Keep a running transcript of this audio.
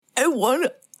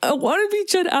want to be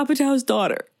Judd Apatow's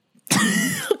daughter.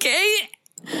 Okay?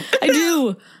 I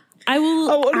do. I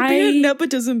want to be a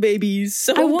nepotism baby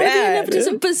so bad. I want to be a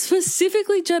nepotism, but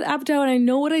specifically Judd Apatow. And I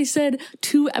know what I said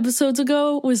 2 episodes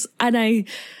ago was, and I've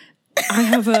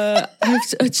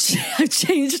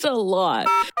changed a lot.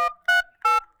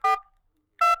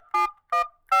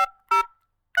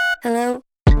 Hello?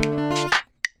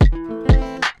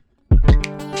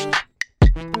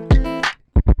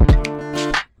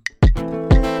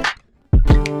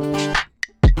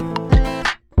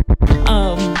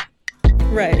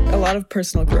 Right, a lot of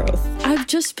personal growth. I've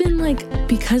just been like,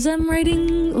 because I'm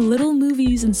writing little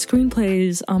movies and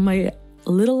screenplays on my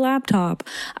little laptop,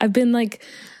 I've been like,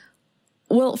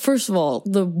 well, first of all,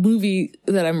 the movie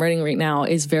that I'm writing right now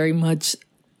is very much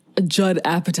Judd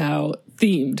Apatow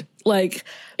themed. Like,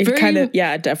 it kind of,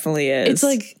 yeah, it definitely is. It's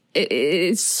like,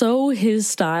 it's so his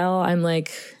style. I'm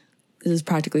like, this is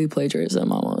practically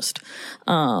plagiarism almost.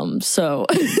 So...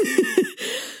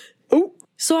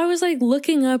 So I was like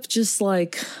looking up just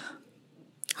like,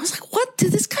 I was like, what?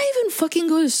 Did this guy even fucking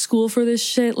go to school for this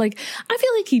shit? Like, I feel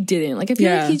like he didn't. Like, I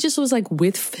feel like he just was like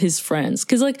with his friends.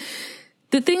 Cause like,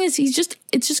 the thing is,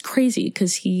 it's just crazy.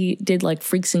 Cause he did like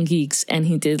Freaks and Geeks and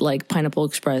he did like Pineapple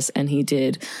Express and he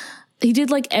did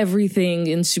like everything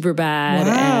in Superbad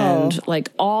and like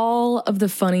all of the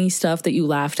funny stuff that you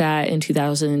laughed at in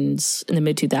the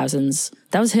mid 2000s.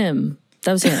 That was him.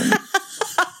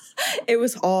 It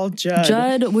was all Judd.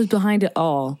 Judd was behind it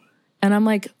all. And I'm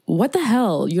like, what the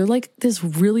hell? You're like this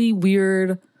really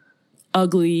weird,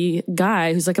 ugly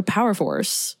guy who's like a power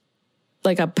force.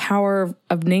 Like a power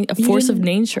of a force of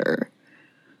nature.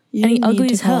 And he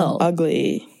ugly as hell.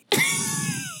 Ugly.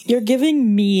 You're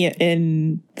giving me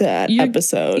in that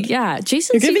episode. Yeah.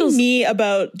 You're giving me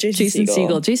about Jason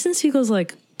Segel. Jason Segel's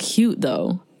like cute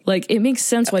though. Like it makes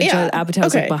sense why Judd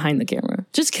Apatow's like behind the camera.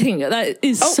 Just kidding. That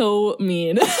is so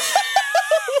mean.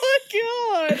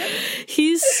 God.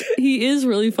 He is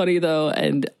really funny though,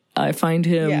 and I find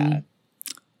him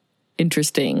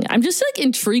interesting. I'm just like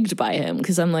intrigued by him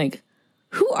because I'm like,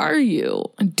 who are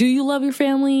you? Do you love your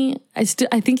family? I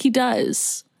think he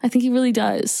does. I think he really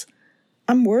does.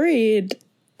 I'm worried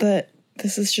that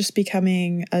this is just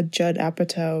becoming a Judd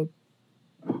Apatow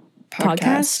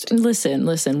podcast.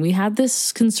 Listen. We had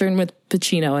this concern with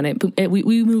Pacino, and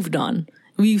we moved on.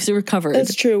 We've recovered.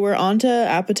 That's true. We're on to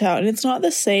Apatow, and it's not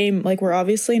the same. Like, we're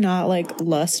obviously not, like,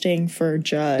 lusting for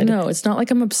Judd. No, it's not like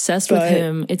I'm obsessed with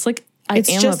him. It's like I am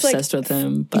just obsessed with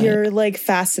him. But you're, like,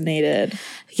 fascinated.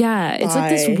 Yeah, it's like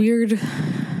this weird...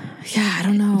 Yeah, I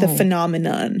don't know. The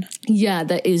phenomenon. Yeah,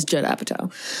 that is Judd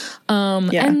Apatow.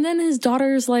 And then his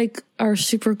daughters, like, are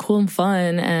super cool and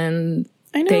fun, and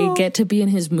they get to be in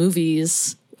his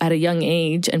movies at a young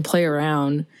age and play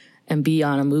around and be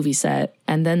on a movie set,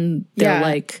 and then they're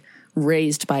like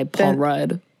raised by Paul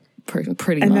Rudd, pretty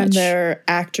much. And then they're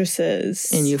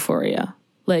actresses in Euphoria.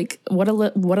 Like what a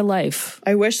life!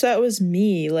 I wish that was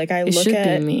me. Like I look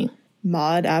at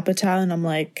Maude Apatow and I'm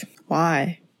like,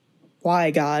 why,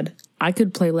 God? I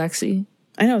could play Lexi.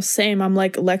 I know, same. I'm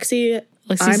like Lexi's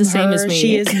I'm the same as me.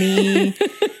 She is me.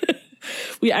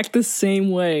 We act the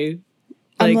same way.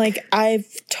 I'm like I've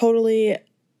totally.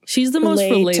 She's the most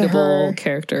relatable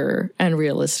character and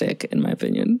realistic, in my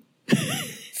opinion.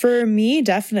 For me,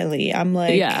 definitely. I'm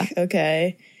like,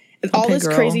 okay. All this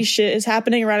crazy shit is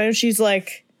happening around her. She's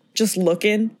like, just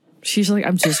looking. She's like,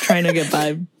 I'm just trying to get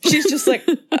by. She's just like,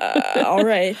 all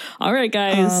right. All right,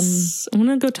 guys. I'm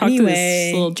going to go talk to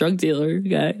this little drug dealer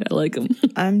guy. I like him.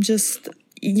 I'm just,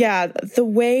 the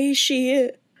way she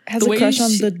has a crush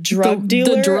on the drug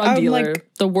dealer. The drug dealer. Like,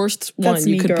 the worst one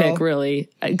you could pick, really,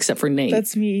 except for Nate.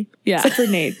 That's me. Yeah. Except for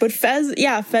Nate. But Fez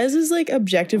is like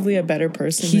objectively a better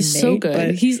person than Nate. He's so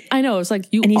good. I know, it's like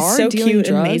you are so dealing cute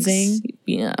drugs. And amazing.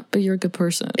 Yeah, but you're a good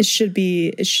person. It should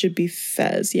be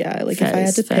Fez, yeah. Like if I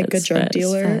had to pick a drug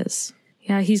dealer. Fez.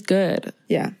 Yeah, he's good.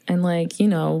 Yeah. And like,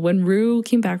 when Rue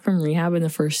came back from rehab in the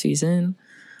first season,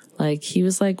 like he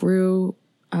was like, Rue,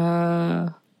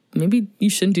 maybe you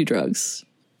shouldn't do drugs.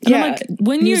 And I'm like,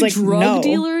 when your drug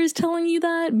dealer is telling you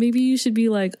that, maybe you should be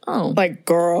like, oh. Like,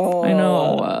 girl. I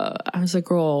know. I was like,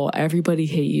 girl, everybody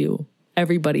hate you.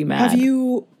 Everybody mad. Have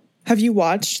you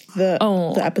watched the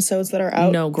episodes that are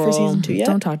out for season 2 yet?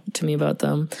 Don't talk to me about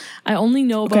them. I only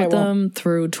know about them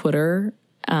through Twitter.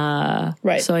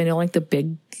 Right. So I know like the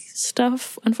big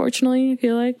stuff, unfortunately, I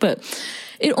feel like. But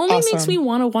it only makes me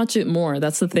want to watch it more.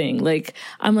 That's the thing. Like,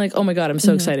 I'm like, oh my God, I'm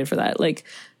so excited for that. Like,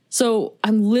 so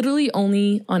I'm literally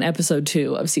only on episode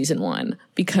 2 of season 1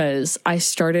 because I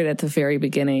started at the very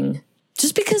beginning.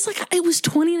 Just because like it was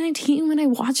 2019 when I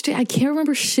watched it. I can't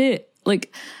remember shit.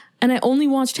 Like And I only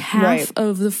watched half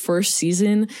of the first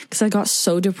season because I got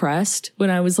so depressed when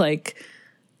I was like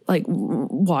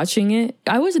watching it.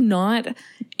 I was not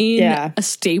in a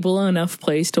stable enough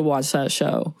place to watch that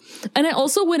show. And I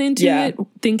also went into it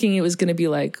thinking it was going to be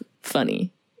like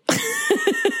funny.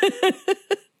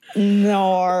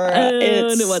 No,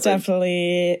 it's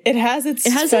definitely, it has its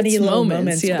funny little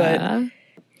moments, but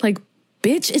like,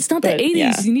 bitch, it's not the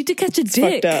 80s. You need to catch a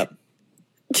dick. Fucked up.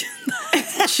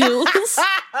 Chills.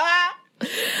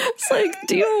 It's like,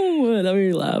 damn, that made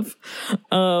me laugh.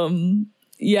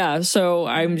 So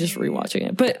I'm just rewatching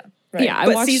it. But I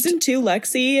watched season 2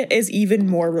 Lexi is even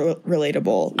more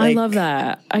relatable. Like, I love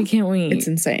that. I can't wait. It's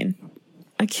insane.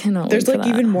 I cannot There's wait like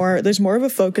even more, there's more of a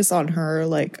focus on her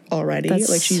like already. That's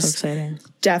like she's so exciting.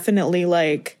 Definitely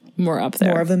like more up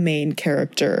there. More of a main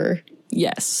character.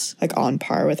 Yes. Like on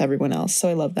par with everyone else. So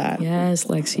I love that. Yes,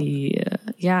 Lexi.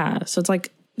 Yeah. So it's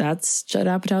like, that's Judd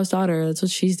Apatow's daughter. That's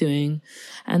what she's doing.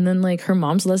 And then like her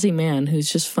mom's Leslie Mann,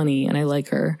 who's just funny and I like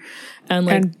her. And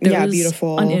like there was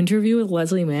beautiful. An interview with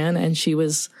Leslie Mann and she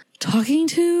was talking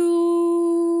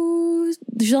to,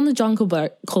 she's on the John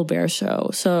Colbert show.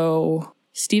 So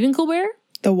Stephen Colbert?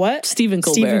 The what? Stephen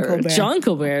Colbert. John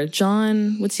Colbert.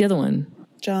 John, what's the other one?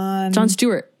 John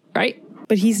Stewart, right?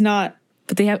 But he's not.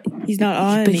 But he's not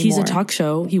on But anymore. He's a talk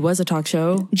show. He was a talk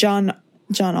show. John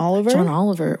Oliver? John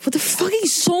Oliver. What the fucking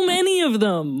so many of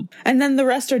them. And then the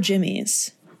rest are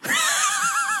Jimmys.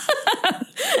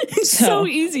 It's so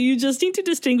easy. You just need to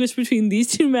distinguish between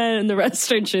these two men and the rest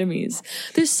are Jimmys.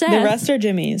 There's Seth. The rest are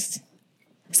Jimmys.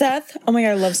 Seth? Oh my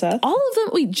God, I love Seth. All of them.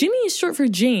 Wait, Jimmy is short for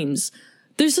James.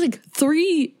 There's like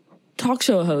 3 talk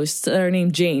show hosts that are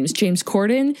named James. James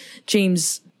Corden,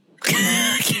 James...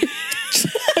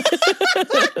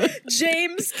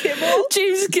 James Kimmel?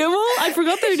 James Kimmel? I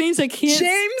forgot their names. I can't...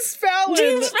 James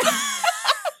Fallon.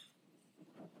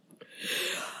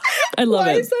 I love it.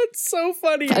 Why is that so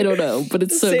funny? I don't know, but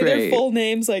it's so great. great. Their full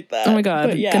names like that. Oh my God.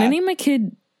 Gonna name my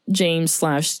kid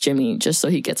James/Jimmy just so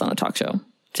he gets on a talk show.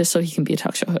 Just so he can be a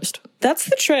talk show host. That's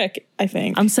the trick, I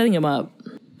think. I'm setting him up.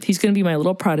 He's gonna be my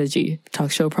little prodigy.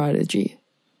 Talk show prodigy.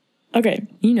 Okay.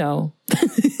 You know.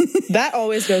 That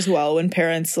always goes well when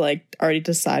parents like already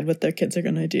decide what their kids are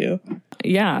gonna do.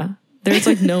 Yeah. There's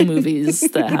like no movies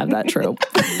that have that trope.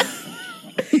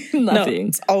 Nothing. No,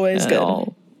 it's always good.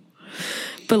 All.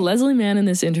 But Leslie Mann in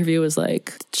this interview was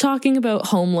like talking about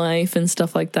home life and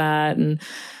stuff like that. And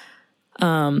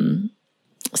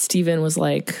Steven was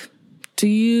like,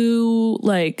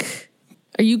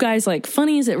 are you guys like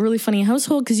funny? Is it really funny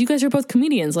household? Because you guys are both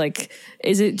comedians. Like,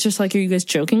 is it just like, are you guys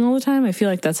joking all the time? I feel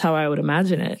like that's how I would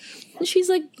imagine it. And she's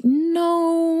like,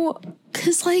 no,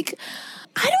 because like,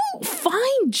 I don't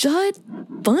find Judd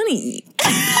funny.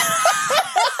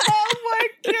 Oh my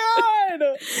God.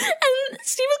 And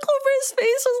Stephen Colbert's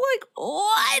face was like,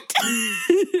 what?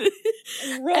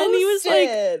 Roasted. And he was like,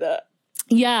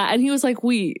 yeah. And he was like,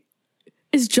 wait,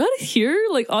 is Judd here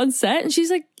like on set? And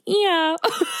she's like, yeah.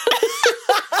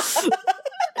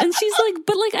 And she's like,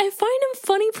 but like, I find him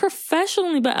funny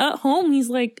professionally, but at home he's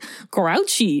like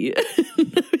grouchy. I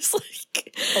was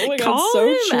like, oh my God,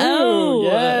 so true. Out.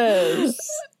 Yes.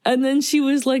 And then she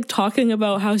was like talking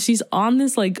about how she's on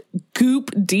this like goop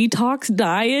detox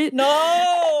diet.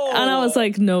 No. And I was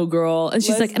like, no, girl. And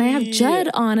she's like, and I have Judd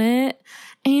on it.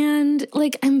 And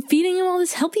like, I'm feeding him all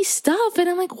this healthy stuff. And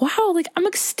I'm like, wow, like I'm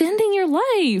extending your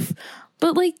life.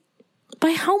 But like,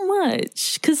 by how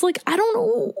much? Because like, I don't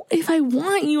know if I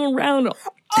want you around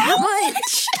that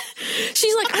much.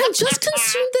 She's like, I'm just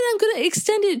concerned that I'm going to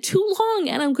extend it too long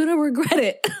and I'm going to regret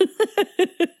it.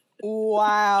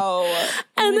 Wow.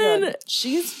 And then God.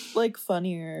 She's like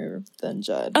funnier than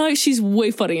Judd. She's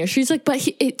way funnier. She's like, but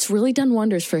it's really done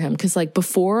wonders for him. Because like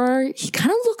before, he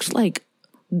kind of looked like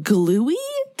gluey.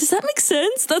 Does that make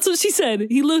sense? That's what she said.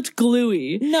 He looked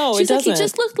gluey. No, she's it like, doesn't. He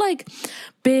just looked like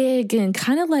big and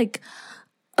kind of like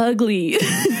ugly.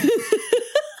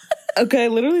 Okay, I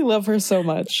literally love her so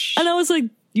much. And I was like,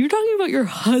 you're talking about your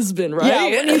husband, right? Yeah,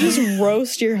 when you just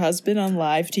roast your husband on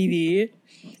live TV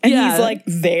and he's like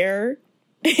there.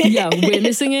 Yeah,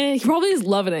 witnessing it. He probably is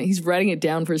loving it. He's writing it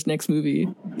down for his next movie.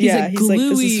 He's like,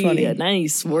 this is funny. A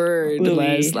nice word,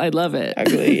 Les. I love it.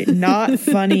 Ugly. Not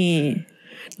funny.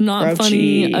 Not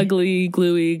grouchy. Funny, ugly,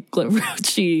 gluey,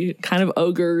 grouchy, kind of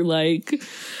ogre-like.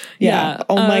 Yeah.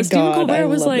 Oh my Stephen God. Colbert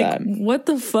was like, that. what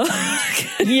the fuck?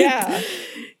 Yeah.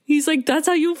 He's like, that's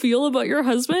how you feel about your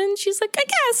husband? She's like, I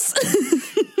guess.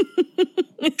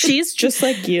 She's just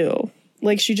like you.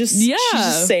 Like, she's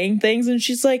just saying things and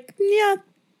she's like, yeah,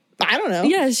 I don't know.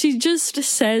 Yeah, she just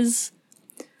says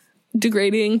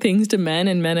degrading things to men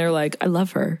and men are like, I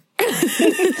love her.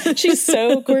 She's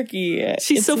so quirky.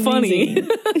 She's so funny.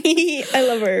 I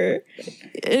love her.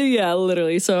 Yeah,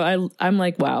 literally. So I'm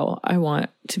like, wow, I want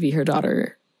to be her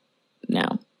daughter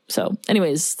now. So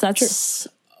anyways, that's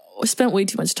spent way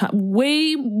too much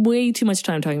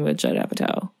time talking about Judd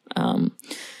Apatow.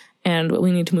 And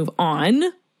we need to move on.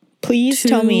 Please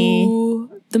tell me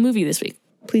the movie this week.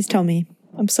 Please tell me.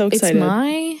 I'm so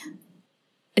excited.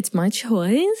 It's my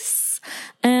choice.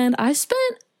 And I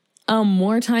spent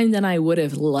more time than I would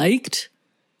have liked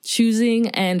choosing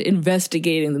and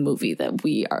investigating the movie that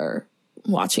we are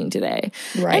watching today.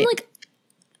 Right. And like,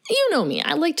 you know me,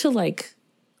 I like to like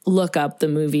look up the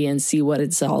movie and see what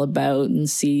it's all about and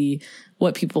see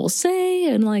what people say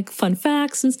and like fun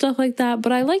facts and stuff like that.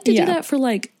 But I like to do that for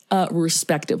like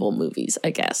respectable movies, I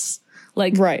guess.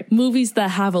 Like movies that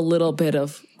have a little bit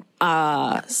of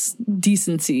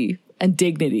decency and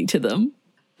dignity to them.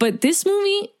 But this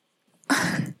movie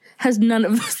has none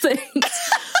of those things.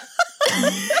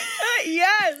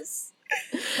 Yes.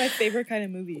 My favorite kind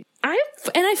of movie.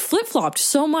 I flip-flopped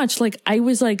so much. Like I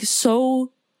was like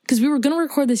because we were going to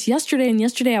record this yesterday, and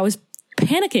yesterday I was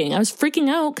panicking. I was freaking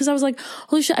out because I was like,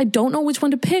 holy shit, I don't know which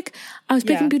one to pick. I was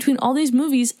picking between all these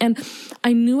movies, and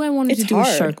I knew I wanted to do a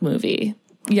shark movie.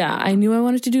 Yeah, I knew I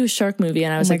wanted to do a shark movie,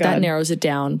 and I was like, that narrows it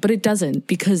down. But it doesn't,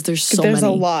 because there's a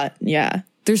lot. Yeah.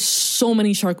 There's so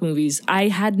many shark movies. I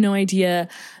had no idea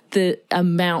the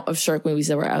amount of shark movies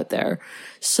that were out there.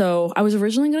 So I was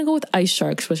originally going to go with Ice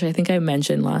Sharks, which I think I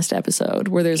mentioned last episode,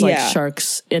 where there's like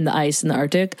sharks in the ice in the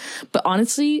Arctic. But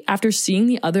honestly, after seeing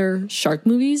the other shark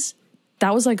movies,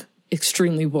 that was like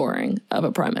extremely boring of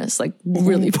a premise, like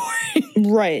really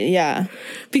boring. Right, yeah.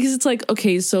 Because it's like,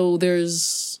 okay, so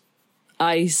there's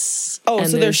ice. Oh, and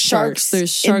so there's sharks.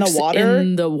 There's sharks in the water?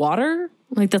 In the water?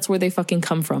 Like that's where they fucking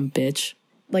come from, bitch.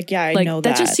 Like, yeah, I know that.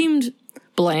 That just seemed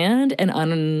bland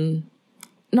and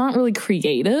not really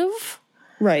creative.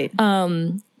 Right.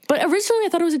 But originally I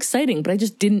thought it was exciting, but I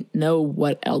just didn't know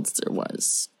what else there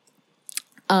was.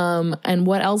 And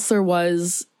what else there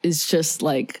was is just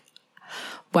like,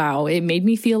 wow, it made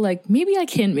me feel like maybe I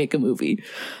can make a movie.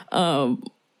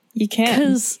 You can.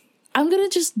 Because I'm going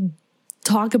to just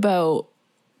talk about,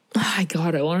 oh my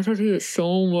God, I want to talk about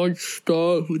so much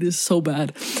stuff. It is so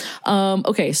bad.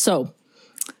 Okay, so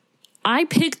I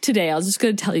picked today, I was just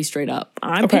going to tell you straight up.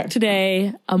 I picked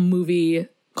today a movie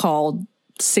called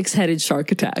Six-Headed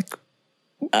Shark Attack.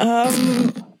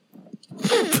 I'm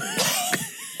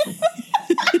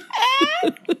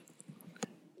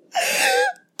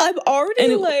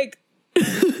already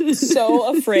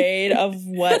so afraid of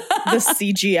what the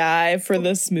CGI for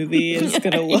this movie is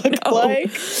going to look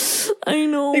like. I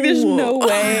know. Like, there's no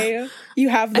way you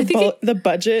have the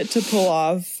budget to pull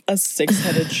off a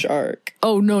six-headed shark.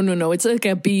 Oh, no. It's like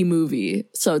a B movie.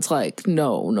 So it's like,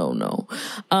 no.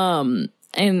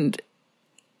 And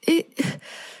it's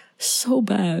so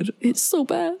bad. It's so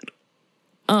bad.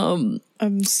 I'm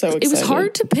so excited. It was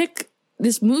hard to pick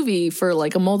this movie for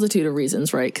like a multitude of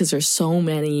reasons, right? Because there's so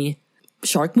many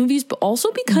shark movies, but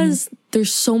also because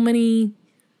there's so many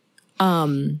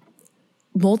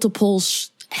multiple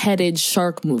headed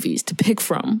shark movies to pick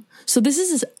from. So this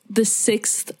is the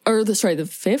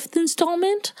fifth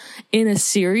installment in a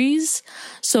series.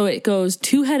 So it goes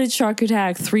 2-headed shark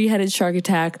attack, 3-headed shark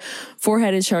attack,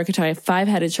 4-headed shark attack,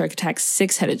 5-headed shark attack,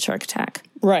 6-headed shark attack.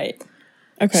 Right.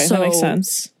 Okay, so that makes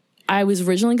sense. I was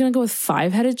originally going to go with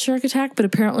 5-headed shark attack, but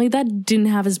apparently that didn't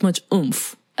have as much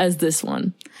oomph as this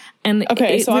one. And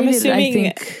so I'm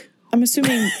assuming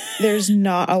there's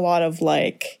not a lot of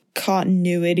like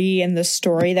continuity in the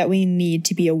story that we need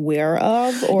to be aware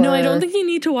of. Or no, I don't think you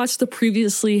need to watch the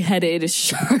previously headed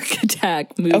shark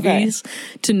attack movies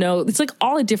to know. It's like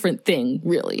all a different thing,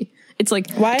 really. It's like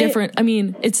different. I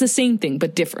mean, it's the same thing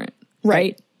but different,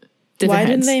 right? Why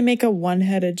didn't they make a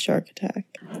one-headed shark attack?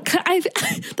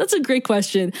 That's a great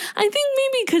question. I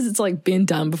think maybe because it's like been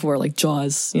done before, like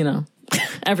Jaws, you know.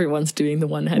 Everyone's doing the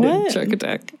one-headed shark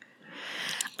attack.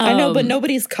 I know, but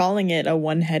nobody's calling it a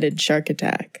one-headed shark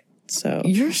attack. So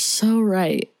you're so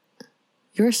right.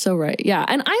 Yeah,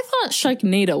 and I thought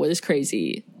Sharknado was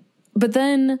crazy, but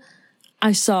then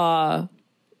I saw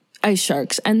Ice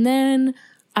Sharks, and then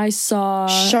I saw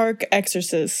Shark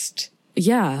Exorcist.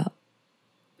 Yeah,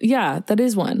 that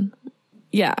is one.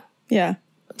 Yeah.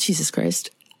 Jesus Christ,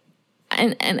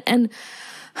 and.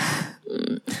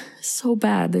 So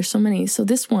bad. There's so many. So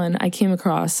this one I came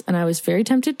across and I was very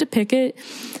tempted to pick it,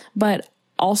 but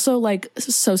also like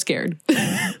so scared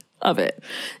of it.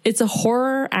 It's a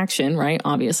horror action, right?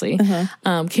 Obviously. Came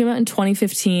out in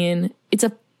 2015. It's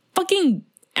a fucking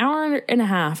hour and a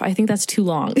half. I think that's too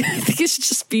long. I think it should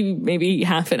just be maybe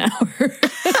half an hour.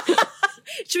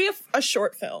 It should be a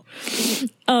short film.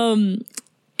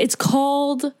 It's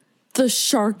called The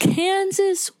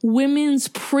Sharkansas Women's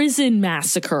Prison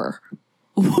Massacre.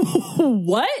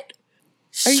 What?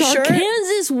 Are you sure?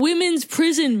 Sharkansas Women's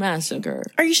Prison Massacre.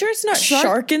 Are you sure it's not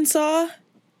Sharkansas?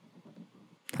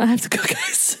 I have to go,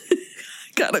 guys.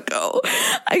 I gotta go.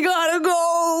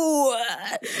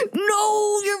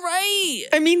 No, you're right.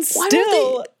 I mean,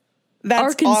 still, that's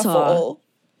Arkansas. awful.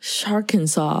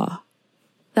 Sharkansas.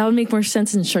 That would make more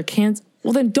sense than Sharkansas.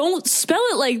 Well, then don't spell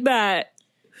it like that.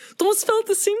 Don't spell it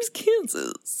the same as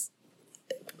Kansas.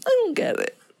 I don't get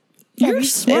it. You're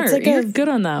smart. It's like you're good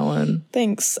on that one.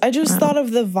 Thanks. I just thought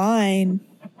of the Vine.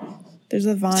 There's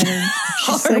a Vine.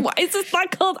 Why is it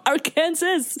not called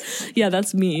Arkansas? Yeah,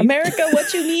 that's me. America,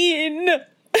 what you mean?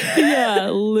 Yeah,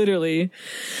 literally.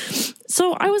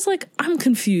 So I was like, I'm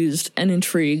confused and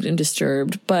intrigued and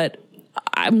disturbed, but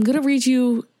I'm going to read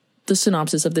you the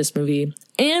synopsis of this movie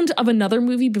and of another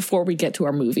movie before we get to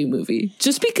our movie.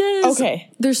 Just because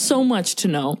there's so much to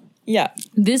know. Yeah.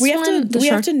 We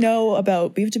have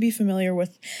to be familiar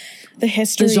with the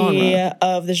history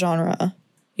of the genre.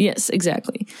 Yes,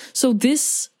 exactly. So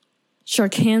this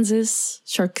Sharkansas.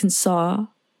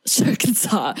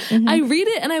 Mm-hmm. I read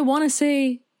it and I want to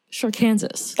say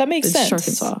Sharkansas. That makes sense.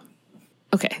 Sharkansas.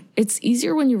 Okay. It's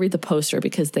easier when you read the poster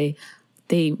because they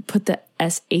put the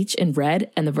SH in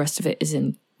red and the rest of it is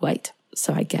in white.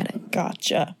 So I get it.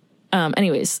 Gotcha.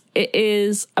 Anyways, it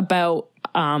is about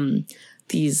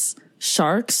these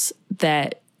sharks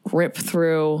that rip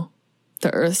through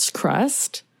the Earth's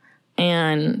crust,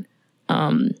 and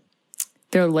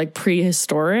they're like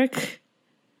prehistoric,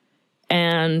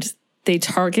 and they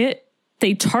target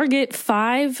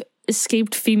 5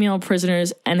 escaped female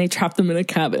prisoners and they trap them in a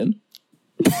cabin.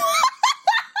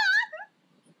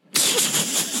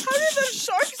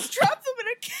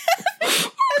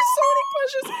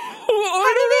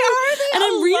 And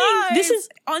I'm reading, this is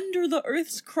under the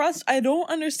Earth's crust. I don't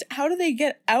understand. How do they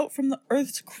get out from the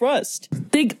Earth's crust?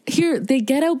 They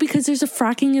get out because there's a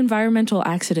fracking environmental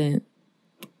accident.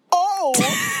 Oh.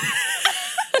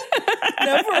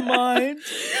 Never mind.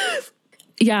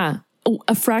 Yeah.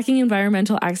 A fracking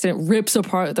environmental accident rips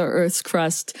apart the Earth's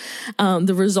crust.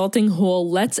 The resulting hole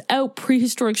lets out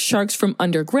prehistoric sharks from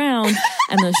underground,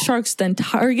 and the sharks then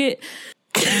target...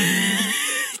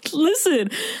 Listen.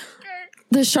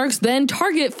 The sharks then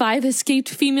target 5 escaped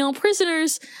female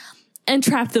prisoners and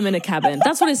trap them in a cabin.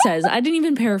 That's what it says. I didn't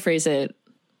even paraphrase it.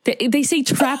 They say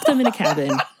trap them in a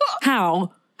cabin.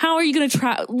 How? How are you going to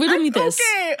trap? Riddle me this.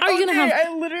 How are you going to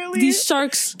have these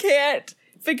sharks? Can't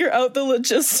figure out the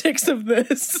logistics of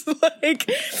this. Like,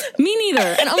 me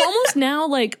neither. And I'm almost now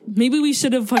like, maybe we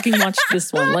should have fucking watched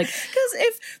this one. Like, because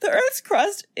if the Earth's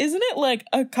crust, isn't it like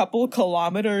a couple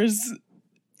kilometers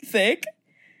thick?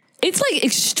 It's like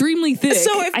extremely thick.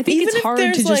 So I think it's hard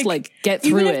to just like get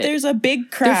through it. Even if there's a big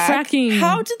crack,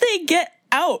 how do they get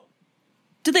out?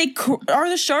 Are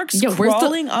the sharks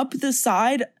crawling up the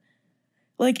side,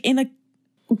 like in a?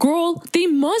 Girl, they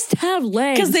must have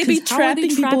legs because they'd be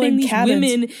trapping people in cabins.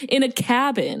 Women in a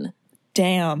cabin.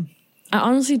 Damn. I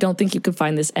honestly don't think you could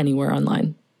find this anywhere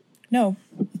online. No,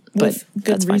 with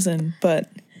good reason, but.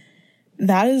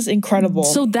 That is incredible.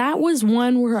 So that was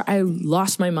one where I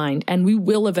lost my mind, and we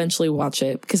will eventually watch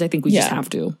it because I think we just have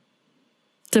to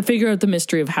figure out the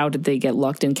mystery of how did they get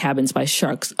locked in cabins by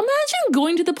sharks. Imagine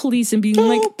going to the police and being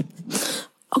like,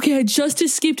 okay, I just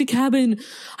escaped a cabin.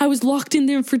 I was locked in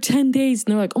there for 10 days.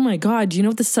 And they're like, oh my God, do you know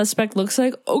what the suspect looks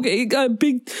like? Okay, you got a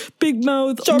big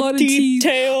mouth, a lot of teeth,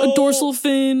 a dorsal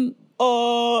fin.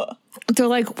 They're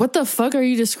like, what the fuck are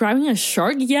you describing? A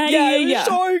shark? Yeah.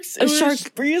 Sharks. A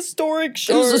shark. Prehistoric sharks.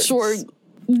 It was a shark.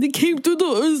 They came through the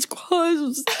Earth's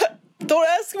crust. Don't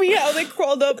ask me how they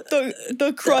crawled up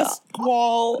the crust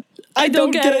wall. I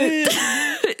don't get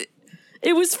it.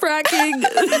 It was fracking.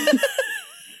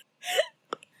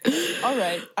 All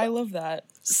right. I love that.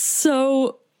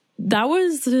 So that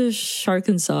was the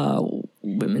Sharkansas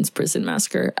Women's Prison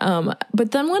Massacre.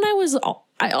 But then when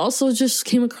I also just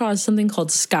came across something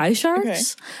called Sky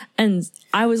Sharks. And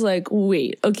I was like,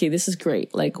 wait, okay, this is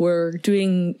great. Like, we're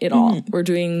doing it all. We're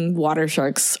doing water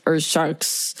sharks, earth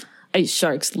sharks, ice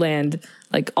sharks, land,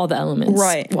 like all the elements.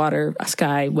 Right. Water,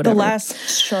 sky, whatever. The last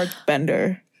shark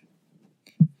bender.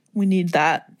 We need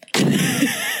that.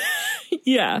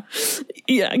 Yeah,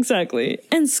 exactly.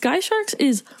 And Sky Sharks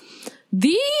is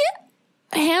the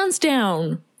hands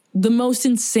down the most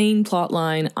insane plot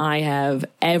line I have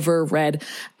ever read.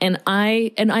 And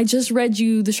I just read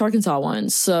you the Sharkansas one.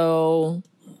 So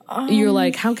you're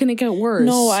like, how can it get worse?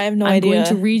 No, I have no idea. I'm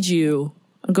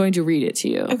going to read it to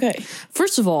you. Okay.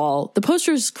 First of all, the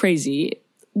poster is crazy.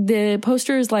 the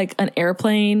poster is like an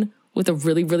airplane with a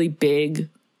really, really big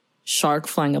shark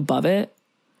flying above it.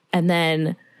 And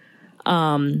then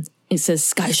it says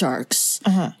Sky Sharks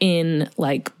in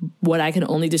like what I can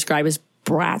only describe as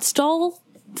Bratz doll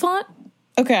font.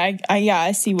 Okay,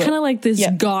 I see what. Kind of like this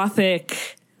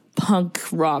gothic punk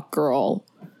rock girl.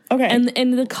 Okay.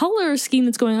 And the color scheme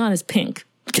that's going on is pink.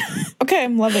 Okay,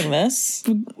 I'm loving this.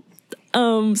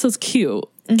 So it's cute.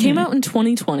 Came out in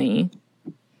 2020.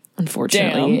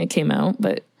 Unfortunately, it came out,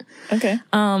 but okay.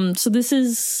 So this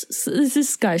is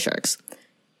Sky Sharks.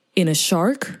 In a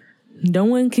shark, no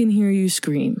one can hear you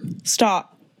scream.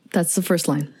 Stop. That's the first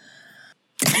line.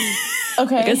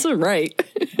 Okay. I guess we're right.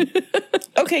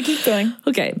 Okay, keep going.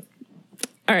 Okay.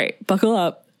 All right, buckle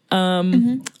up.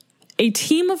 A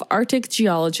team of Arctic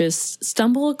geologists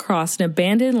stumble across an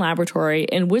abandoned laboratory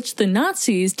in which the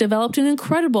Nazis developed an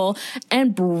incredible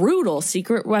and brutal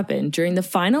secret weapon during the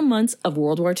final months of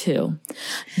World War II.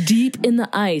 Deep in the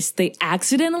ice, they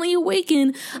accidentally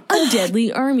awaken a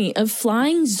deadly army of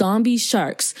flying zombie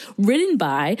sharks ridden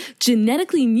by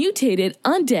genetically mutated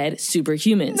undead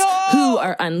superhumans who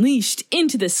are unleashed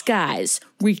into the skies,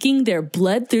 wreaking their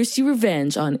bloodthirsty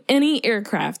revenge on any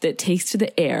aircraft that takes to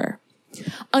the air.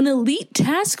 An elite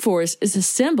task force is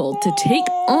assembled to take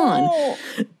on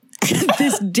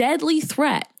this deadly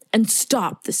threat and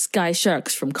stop the Sky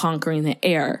Sharks from conquering the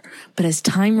air. But as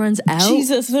time runs out,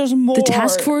 Jesus, there's more. The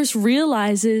task force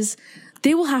realizes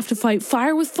they will have to fight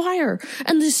fire with fire,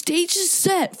 and the stage is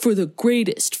set for the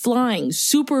greatest flying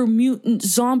super mutant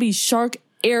zombie shark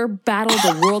air battle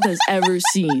the world has ever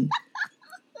seen.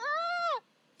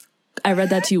 I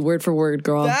read that to you word for word,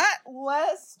 girl. That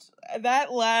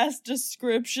last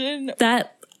description.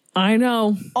 That, I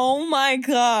know. Oh my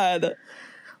God.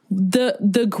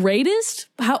 The greatest?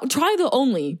 Try the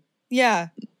only. Yeah.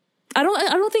 I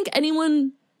don't think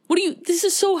anyone, this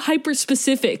is so hyper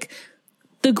specific.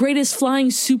 The greatest flying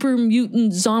super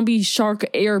mutant zombie shark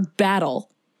air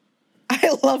battle.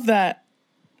 I love that.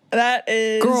 That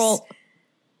is. Girl.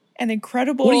 An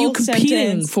incredible What are you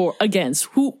competing sentence. against?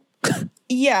 Who?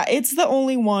 Yeah, it's the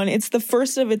only one. It's the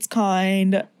first of its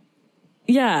kind.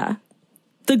 Yeah.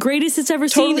 The greatest it's ever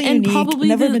Totally seen, and unique, probably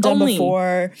never the been done only.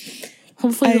 before.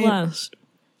 Hopefully the last.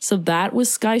 So that was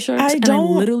Sky Sharks.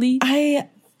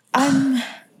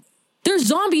 They're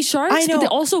zombie sharks, but they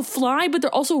also fly, but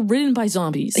they're also ridden by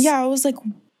zombies. Yeah, I was like.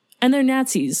 And they're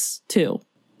Nazis, too.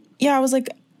 Yeah, I was like,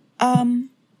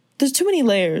 there's too many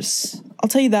layers. I'll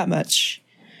tell you that much.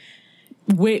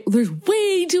 There's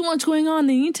way too much going on.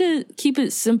 They need to keep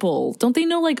it simple. Don't they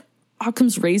know, like,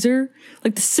 Occam's razor?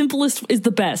 Like, the simplest is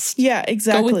the best. Yeah,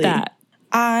 exactly. Go with that.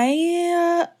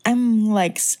 I'm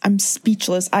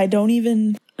speechless. I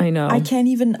know. I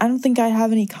don't think I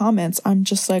have any comments. I'm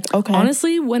just like, okay.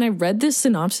 Honestly, when I read this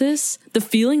synopsis, the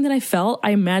feeling that I felt,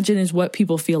 I imagine is what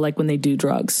people feel like when they do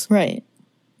drugs. Right.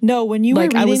 No, when you were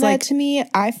reading that to me,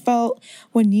 I felt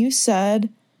when you said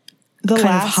the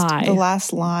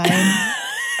last line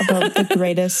about the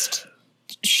greatest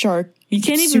shark. You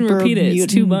can't even repeat it.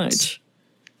 It's too much.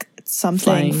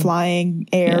 Flying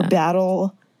air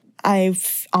battle.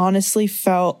 I've honestly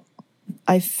felt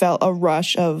a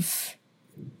rush of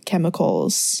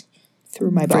chemicals through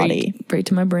my body. Right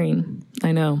to my brain.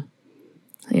 I know.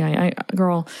 Yeah,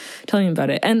 girl, tell me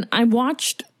about it. And I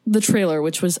watched the trailer,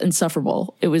 which was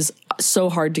insufferable. It was so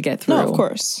hard to get through. No, of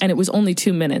course. And it was only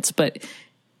 2 minutes, but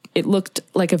it looked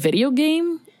like a video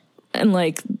game. And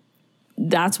like,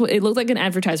 that's what it looked like, an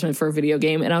advertisement for a video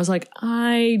game. And I was like,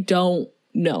 I don't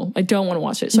know. I don't want to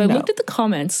watch it. So I looked at the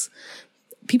comments.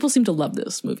 People seem to love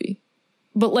this movie.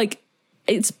 But like,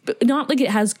 it's not like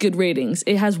it has good ratings.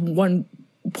 It has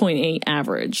 1.8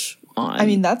 average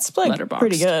on that's like Letterboxd,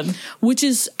 pretty good. Which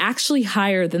is actually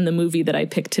higher than the movie that I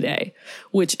picked today,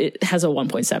 which it has a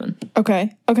 1.7.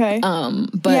 Okay.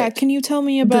 But yeah, can you tell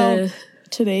me about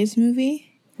today's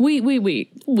movie?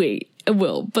 Wait. I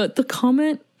will. But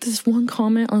this one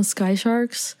comment on Sky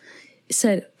Sharks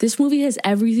said, this movie has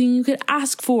everything you could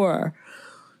ask for.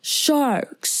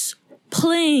 Sharks,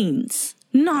 planes,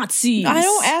 Nazis. I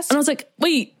don't ask. And I was like,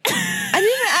 wait. I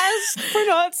didn't ask for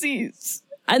Nazis.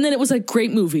 And then it was like,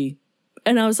 great movie.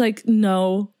 And I was like,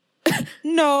 no.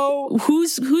 No.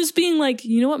 Who's being like,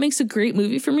 you know what makes a great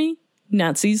movie for me?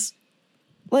 Nazis.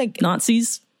 Like.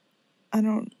 Nazis. I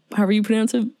don't. However you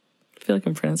pronounce it. I feel like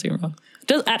I'm pronouncing it wrong.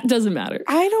 Doesn't matter.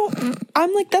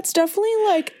 I'm like, that's definitely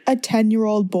like a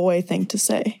 10-year-old boy thing to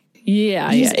say.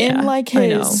 Yeah, He's in like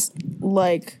his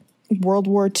like World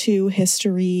War II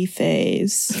history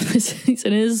phase. He's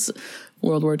in his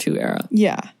World War II era.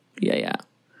 Yeah.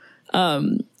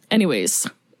 Anyways.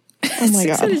 Oh my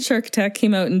God. Six-Headed Shark Attack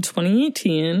came out in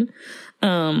 2018.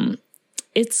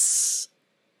 it's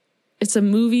a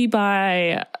movie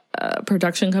by a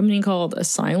production company called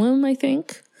Asylum, I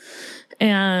think.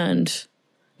 And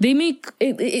they make,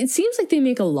 it seems like they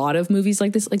make a lot of movies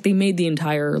like this. Like they made the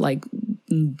entire like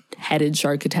headed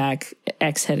shark attack,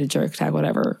 X-headed shark attack,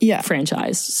 whatever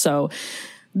franchise. So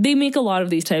they make a lot of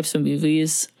these types of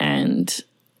movies, and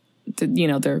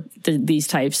they're these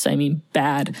types, I mean,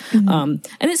 bad. Mm-hmm.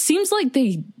 And it seems like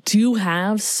they do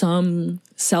have some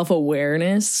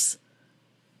self-awareness.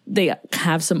 They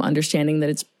have some understanding that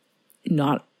it's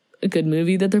not a good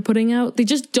movie that they're putting out. They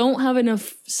just don't have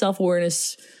enough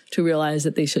self-awareness to realize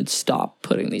that they should stop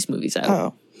putting these movies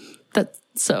out.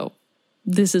 So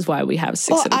this is why we have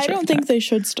 6. I don't think they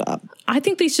should stop. I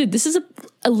think they should. This is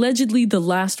allegedly the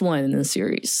last one in the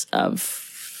series of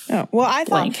I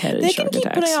thought they can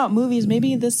keep putting out movies.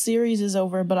 Maybe this series is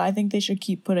over, but I think they should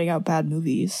keep putting out bad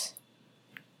movies.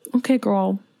 Okay,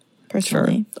 girl.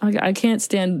 Personally, sure. I can't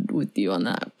stand with you on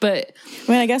that, but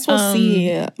I mean, I guess we'll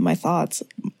see my thoughts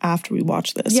after we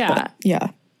watch this. Yeah, but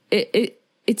yeah.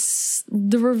 It's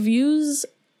the reviews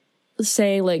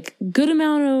say like good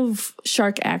amount of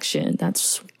shark action.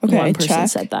 That's one person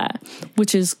said that,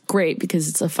 which is great because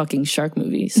it's a fucking shark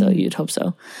movie. So you'd hope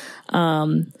so.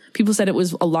 People said it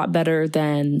was a lot better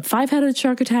than 5-Headed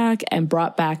Shark Attack and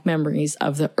brought back memories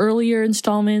of the earlier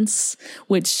installments,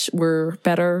 which were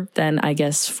better than, I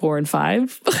guess, 4 and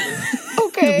 5.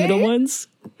 Okay. The middle ones.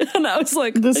 And I was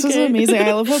like, this is amazing.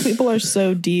 I love how people are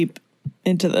so deep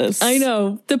into this. I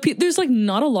know. There's like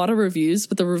not a lot of reviews,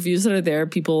 but the reviews that are there,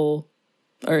 people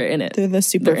are in it. They're the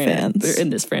super fans. They're in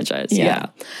this franchise. Yeah.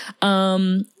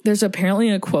 There's apparently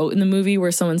a quote in the movie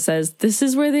where someone says, "This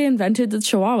is where they invented the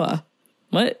Chihuahua."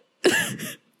 What?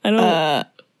 I don't.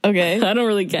 Okay. I don't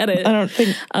really get it. I don't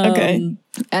think. Okay.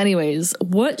 Anyways,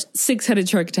 what 6-Headed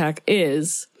Shark Attack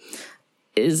is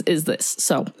this?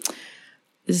 So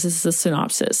this is the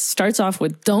synopsis. Starts off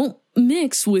with "Don't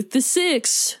mix with the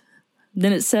 6."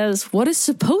 Then it says, "What is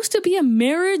supposed to be a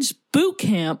marriage boot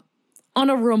camp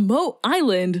on a remote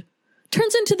island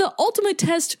turns into the ultimate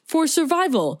test for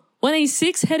survival when a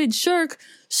 6-headed shark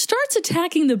starts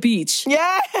attacking the beach."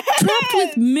 Yeah. Trapped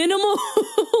with minimal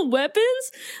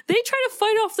weapons, they try to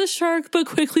fight off the shark, but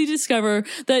quickly discover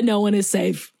that no one is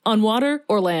safe on water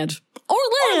or land. Or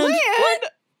land?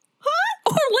 What? Huh?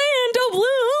 Orlando Bloom?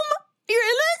 You're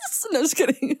in this? No, just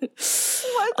kidding.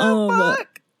 What the fuck?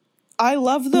 I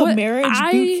love the marriage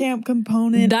boot camp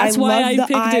component. That's why I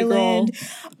picked island. It,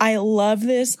 girl. I love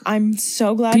this. I'm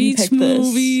so glad you picked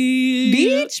this.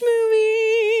 Beach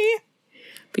movie.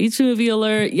 Beach movie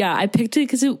alert. Yeah, I picked it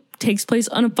because it takes place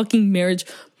on a fucking marriage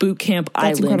boot camp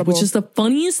island, incredible. Which is the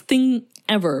funniest thing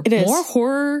ever. It is. More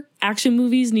horror action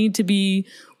movies need to be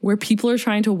where people are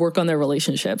trying to work on their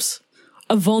relationships.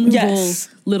 A vulnerable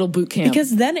little boot camp.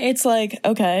 Because then it's like,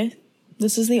 okay,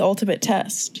 this is the ultimate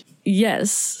test.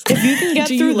 Yes. If you can get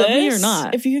through this or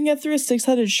not. If you can get through a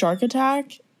 6-headed shark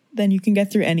attack, then you can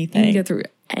get through anything. You can get through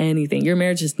anything. Your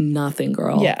marriage is nothing,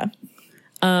 girl. Yeah.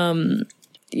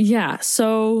 Yeah.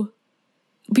 So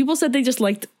people said they just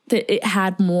liked that it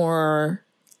had more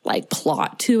like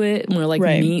plot to it, more like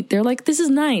meat. They're like, this is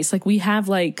nice. Like we have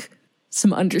like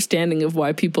some understanding of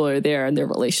why people are there and their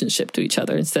relationship to each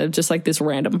other instead of just like this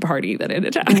random party that it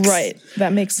attacks. Right.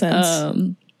 That makes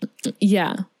sense.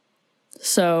 Yeah.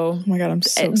 So, oh my God, I'm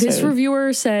so this excited.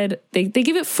 reviewer said they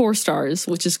give it 4 stars,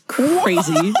 which is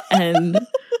crazy. And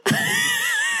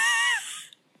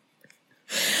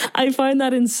I find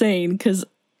that insane because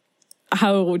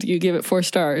how would you give it 4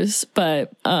 stars?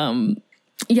 But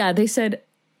yeah, they said,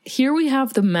 here we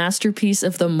have the masterpiece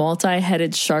of the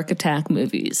multi-headed shark attack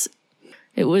movies.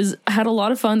 It had a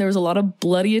lot of fun. There was a lot of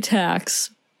bloody attacks.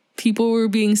 People were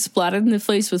being splattered in the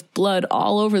face with blood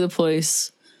all over the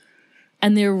place.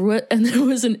 And there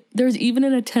was even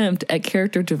an attempt at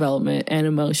character development and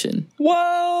emotion.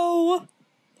 Whoa!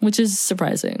 Which is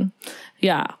surprising.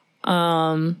 Yeah.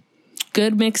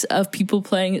 Good mix of people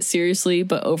playing it seriously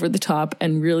but over the top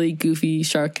and really goofy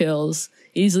shark kills.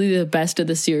 Easily the best of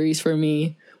the series for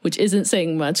me, which isn't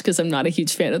saying much because I'm not a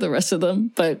huge fan of the rest of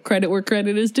them, but credit where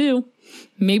credit is due.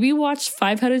 Maybe watch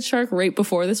 5-Headed Shark right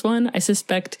before this one. I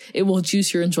suspect it will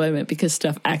juice your enjoyment because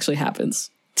stuff actually happens.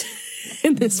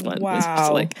 In this one.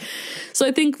 Wow. So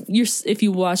I think if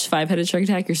you watch 5-Headed Shark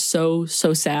Attack, you're so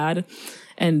sad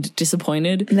and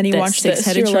disappointed. And then you watch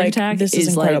 6-Headed Shark Attack this is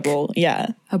incredible. Like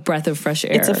yeah. A breath of fresh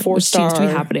air. It's a 4-star seems to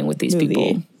be happening with these movie.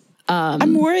 people.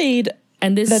 I'm worried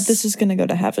that this is going to go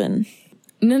to heaven.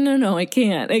 No, I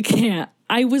can't.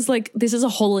 I was like, this is a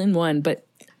hole-in-one, but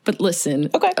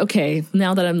listen. Okay,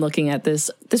 now that I'm looking at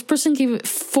this person gave it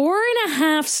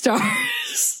 4.5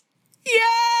 stars. Yeah.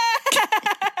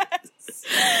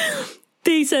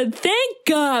 They said, thank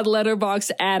God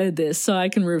Letterboxd added this so I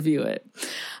can review it.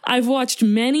 I've watched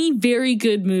many very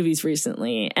good movies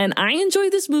recently, and I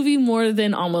enjoyed this movie more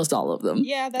than almost all of them.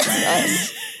 Yeah, that's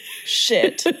us.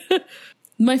 Shit.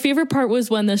 My favorite part was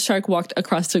when the shark walked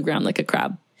across the ground like a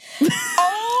crab.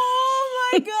 Oh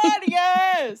my God,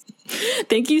 yes!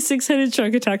 Thank you, Six-Headed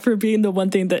Shark Attack, for being the one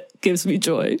thing that gives me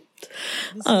joy.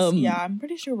 I'm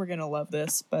pretty sure we're gonna love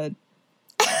this, but...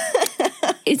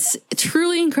 It's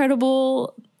truly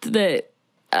incredible that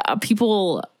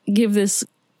people give this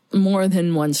more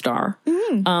than 1 star.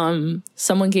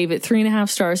 Someone gave it 3.5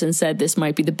 stars and said this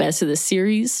might be the best of the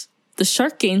series. The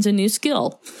shark gains a new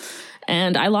skill.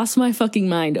 And I lost my fucking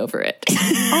mind over it.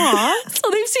 Aw. So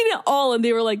they've seen it all and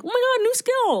they were like, oh my God, new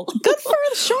skill. Good for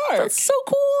the shark. That's so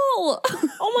cool.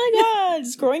 Oh my God,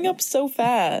 it's growing up so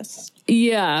fast.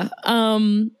 Yeah.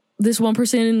 This one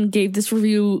person gave this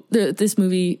review, this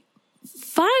movie,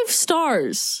 5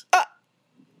 stars.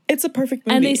 It's a perfect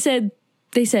movie. And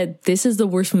they said, this is the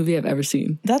worst movie I've ever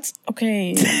seen. That's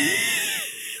okay.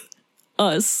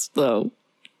 Us, though.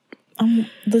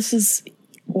 This is,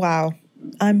 wow.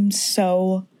 I'm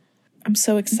so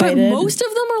excited. But most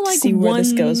of them are like see where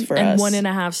this goes for us.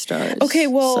 1.5 stars. Okay,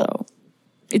 well, so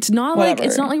it's not whatever.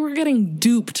 like we're getting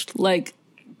duped like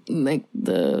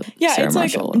the Sarah it's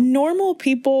Marshall. Like normal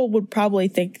people would probably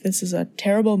think this is a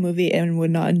terrible movie and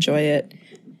would not enjoy it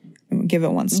and would give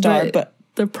it 1 star. But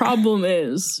the problem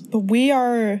is, we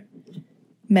are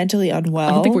mentally unwell.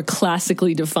 I don't think we're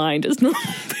classically defined as normal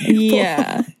people.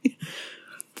 Yeah,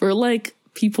 we're like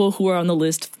people who are on the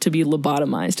list to be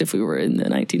lobotomized if we were in the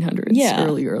 1900s. Yeah,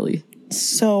 early.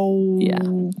 So yeah,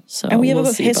 so and we have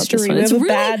a history. We have a really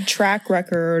bad track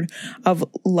record of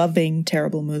loving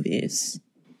terrible movies.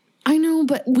 I know,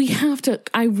 but we have to.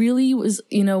 I really was.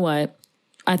 You know what?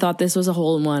 I thought this was a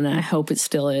hole in one, and I hope it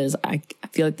still is. I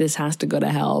feel like this has to go to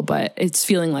hell, but it's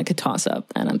feeling like a toss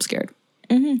up, and I'm scared.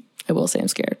 Mm-hmm. I will say I'm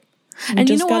scared. And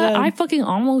you know what? I fucking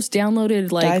almost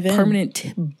downloaded like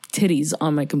permanent titties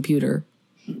on my computer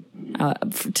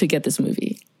to get this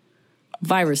movie.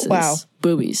 Viruses. Wow.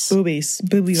 Booby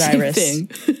virus. Same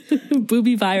thing.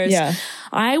 Booby virus. Yeah.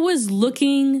 I was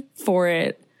looking for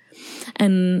it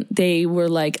and they were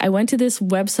like, I went to this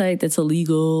website that's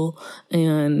illegal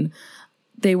and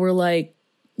they were like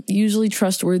usually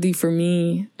trustworthy for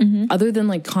me, other than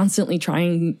like constantly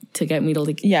trying to get me to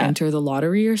like enter the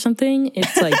lottery or something.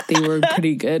 It's like they were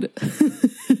pretty good.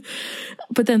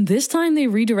 But then this time they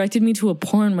redirected me to a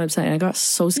porn website and I got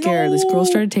so scared. No. This girl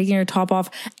started taking her top off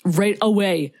right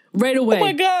away. Oh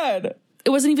my God. It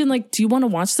wasn't even like, do you want to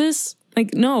watch this?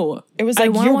 Like, no. It was like, I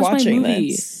want to watch my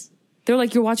movie. This. They were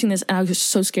like, you're watching this. And I was just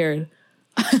so scared.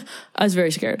 I was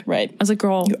very scared. Right. I was like,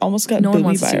 girl, you almost got no one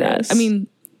wants virus. to see that. I mean,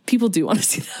 people do want to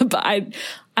see that, but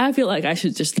I feel like I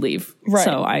should just leave. Right.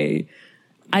 So I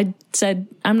said,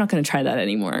 I'm not going to try that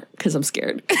anymore because I'm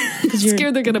scared. I'm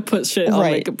scared they're going to put shit on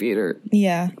my computer.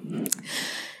 Yeah.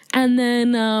 And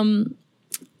then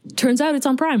turns out it's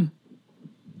on Prime.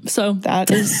 So that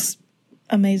is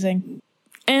amazing.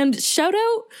 And shout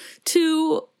out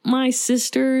to my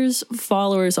sister's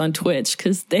followers on Twitch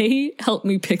because they helped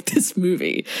me pick this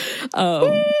movie.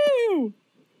 Woo!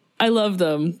 I love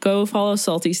them. Go follow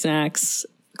Salty Snacks.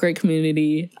 Great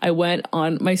community. I went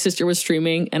on, my sister was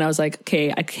streaming and I was like,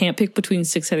 okay, I can't pick between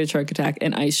Six-Headed Shark Attack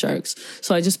and Ice Sharks.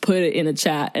 So I just put it in a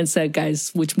chat and said,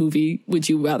 guys, which movie would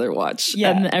you rather watch?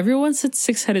 Yeah. And everyone said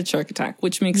Six-Headed Shark Attack,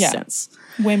 which makes sense.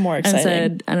 Way more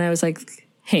exciting. And I was like,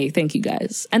 hey, thank you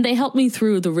guys. And they helped me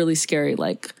through the really scary,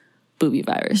 like, booby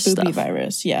virus stuff. Booby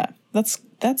virus, yeah. That's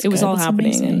it was all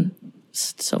happening amazing. And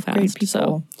so fast. Great people.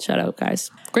 So shout out, guys.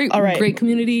 Great, all right. Great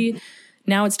community.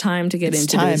 Now it's time to get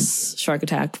into this Shark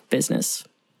Attack business.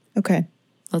 Okay.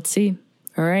 Let's see.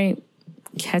 All right.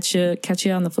 Catch you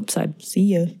on the flip side. See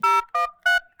ya.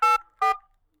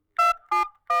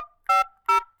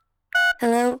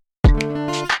 Hello.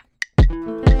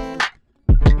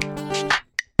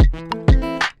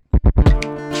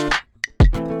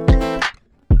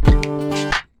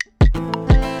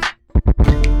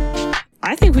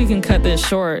 I think we can cut this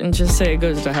short and just say it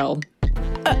goes to hell.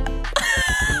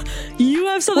 You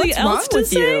have something else to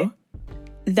say? You?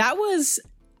 That was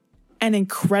an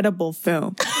incredible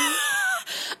film.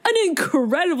 An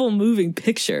incredible moving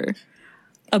picture.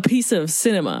 A piece of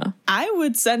cinema. I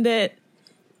would send it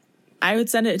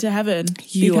to heaven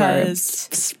you because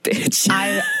bitch.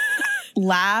 I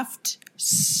laughed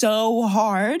so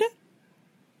hard.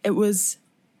 It was,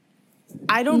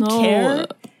 I don't care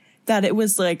that it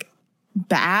was like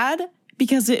bad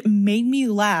because it made me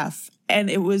laugh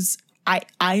and it was,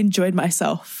 I enjoyed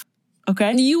myself.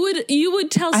 Okay. You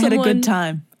would tell someone. I had a good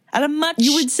time.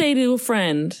 You would say to a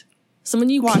friend, Someone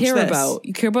you care about.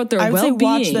 You care about their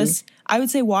well-being. I would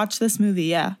say watch this movie,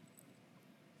 yeah.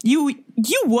 You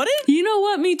wouldn't? You know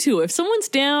what? Me too. If someone's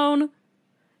down,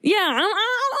 yeah,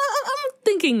 I'm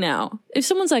thinking now. If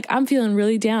someone's like, I'm feeling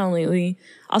really down lately,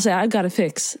 I'll say, I've got a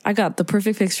fix. I got the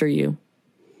perfect fix for you.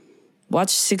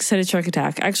 Watch Six-Headed Shark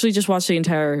Attack. Actually, just watch the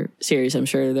entire series. I'm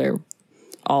sure they're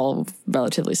all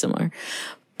relatively similar.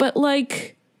 But,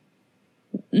 like,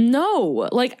 no.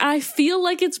 Like, I feel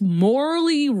like it's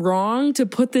morally wrong to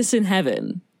put this in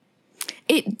heaven.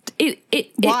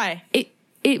 Why?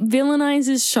 It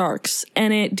villainizes sharks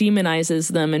and it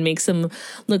demonizes them and makes them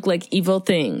look like evil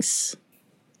things.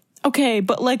 Okay,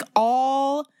 but like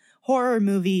all horror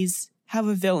movies have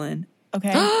a villain,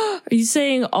 okay? Are you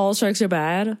saying all sharks are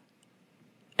bad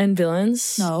and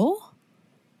villains?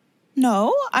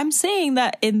 No, I'm saying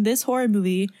that in this horror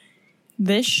movie,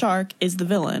 this shark is the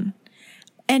villain.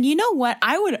 And you know what?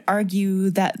 I would argue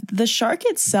that the shark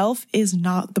itself is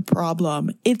not the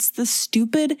problem. It's the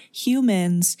stupid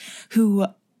humans who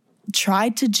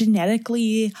tried to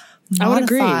genetically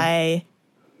modify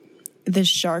the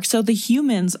shark. So the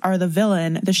humans are the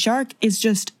villain. The shark is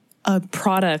just a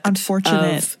product,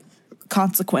 unfortunate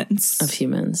consequence of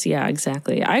humans. Yeah,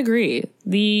 exactly. I agree.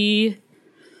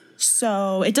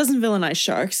 So it doesn't villainize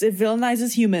sharks. It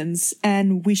villainizes humans,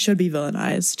 and we should be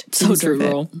villainized. So true,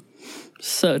 girl.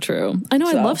 So true. I know.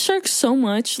 I love sharks so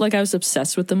much. Like, I was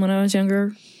obsessed with them when I was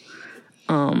younger.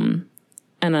 And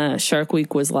Shark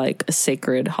Week was like a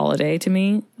sacred holiday to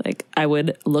me. Like, I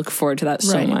would look forward to that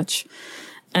so much.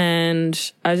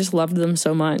 And I just loved them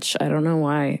so much. I don't know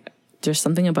why. There's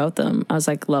something about them. I was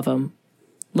like, love them.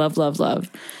 Love, love,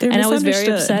 love. And I was very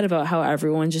upset about how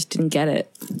everyone just didn't get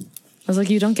it. I was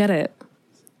like, you don't get it.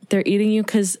 They're eating you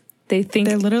because they think...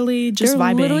 They're literally just vibing.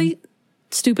 They're literally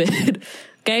stupid.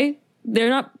 Okay?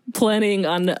 They're not planning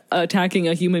on attacking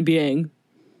a human being.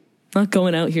 Not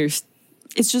going out here.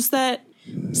 It's just that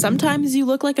sometimes you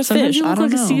look like a sometimes fish. You look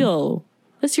like a seal.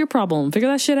 That's your problem. Figure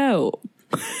that shit out.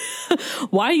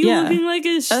 Why are you looking like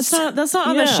a... That's not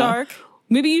on a shark.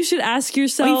 Maybe you should ask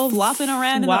yourself... flopping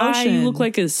around in the ocean. Why you look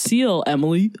like a seal,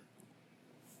 Emily?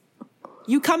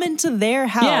 You come into their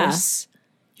house. Yeah.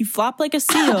 You flop like a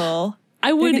seal.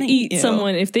 I would eat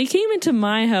someone if they came into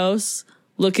my house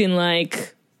looking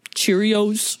like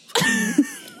Cheerios.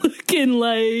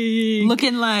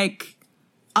 looking like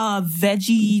a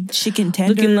veggie chicken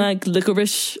tender. Looking like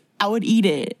licorice. I would eat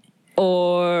it.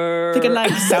 Or looking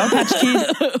like Sour Patch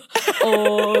Kid.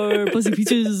 Or Pussy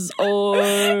Peaches.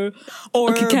 Or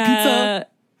pizza.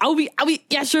 I'll be,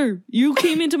 yeah, sure. You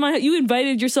you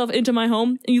invited yourself into my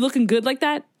home and you looking good like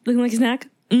that? Looking like a snack?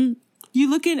 Mm. You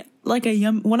looking like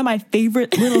one of my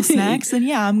favorite little snacks? And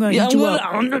yeah, I'm going to eat you up.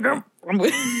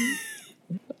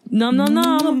 Nom, nom,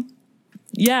 nom.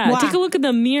 Yeah, take a look at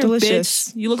the mirror, delicious.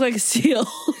 Bitch. You look like a seal.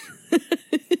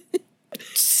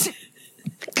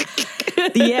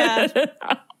 Yeah.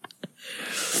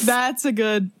 That's a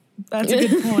good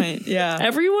point. Yeah.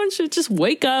 Everyone should just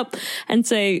wake up and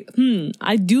say,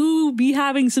 I do be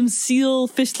having some seal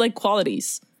fish-like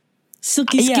qualities.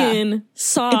 Silky skin,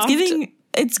 soft.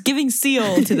 It's giving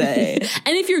seal today.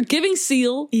 And if you're giving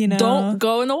seal, don't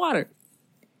go in the water.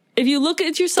 If you look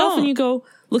at yourself and you go,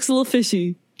 looks a little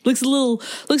fishy, looks a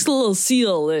little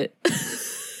seal.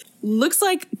 Looks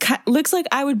like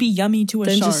I would be yummy to a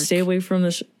shark. Then just stay away from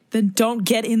the Then don't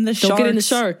get in the shark. Don't get in the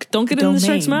shark. Don't get in the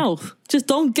shark's mouth. Just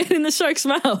don't get in the shark's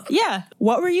mouth. Yeah.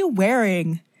 What were you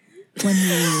wearing when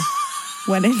you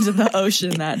went into the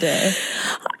ocean that day?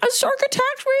 A shark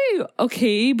attacked me.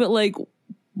 Okay, but like,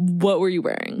 what were you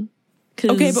wearing?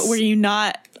 Okay, but were you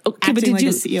not acting like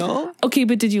a seal? Okay,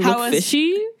 but did you look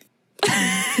fishy?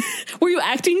 Were you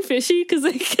acting fishy? Because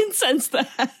I can sense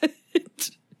that.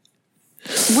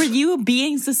 Were you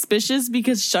being suspicious?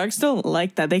 Because sharks don't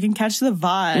like that. They can catch the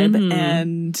vibe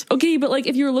and... Okay, but like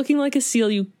if you were looking like a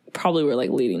seal, you probably were like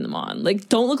leading them on. Like,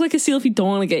 don't look like a seal if you don't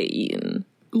want to get eaten.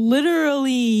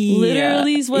 Literally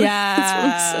is what, that's what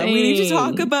I'm saying. We need to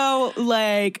talk about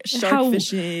like shark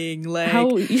fishing. Like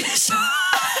we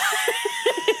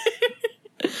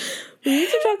need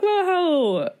to talk about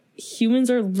how humans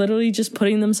are literally just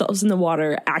putting themselves in the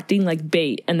water, acting like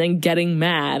bait, and then getting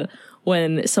mad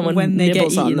when someone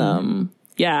nibbles on them.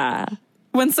 Yeah.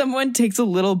 When someone takes a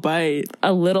little bite.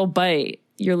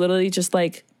 You're literally just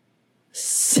like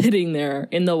sitting there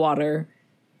in the water.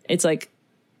 It's like,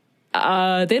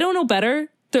 they don't know better.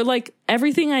 They're like,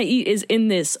 everything I eat is in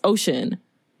this ocean.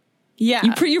 Yeah.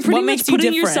 You're pretty much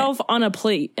putting yourself on a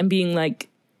plate and being like,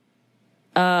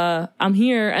 I'm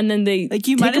here. And then they like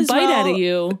you take a bite out of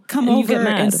you. Come over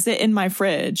and sit in my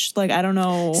fridge. Like, I don't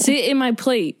know. Sit in my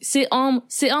plate. Sit on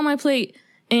my plate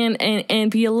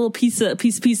and be a little pizza,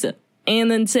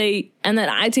 and then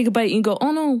I take a bite and you go,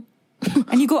 oh no.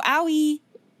 And you go, owie.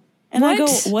 And what? I go,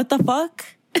 what the fuck?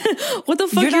 What the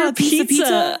fuck? You're not a piece of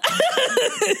pizza?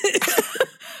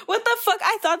 What the fuck?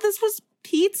 I thought this was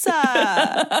pizza.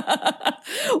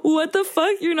 What the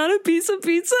fuck? You're not a piece of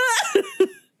pizza?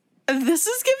 This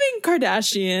is giving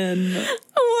Kardashian.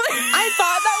 What? I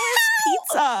thought that was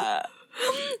pizza.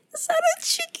 Is that a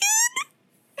chicken?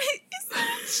 Is that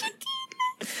a chicken?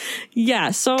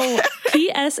 Yeah, so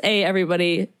PSA,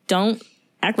 everybody, don't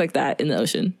act like that in the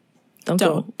ocean. Don't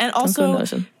go. And don't also, go in the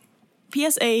ocean.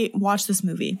 PSA, watch this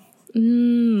movie.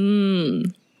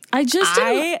 I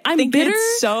think bitter.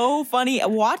 It's so funny.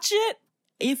 Watch it,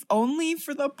 if only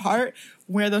for the part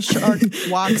where the shark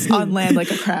walks on land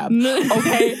like a crab.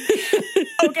 Okay?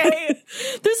 Okay?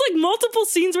 There's like multiple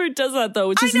scenes where it does that, though,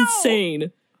 which is insane. But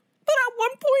at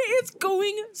one point, it's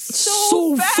going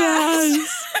so fast.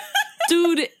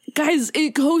 Dude, guys,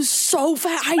 it goes so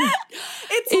fast.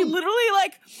 It's literally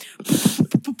like...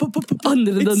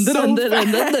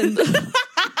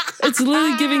 It's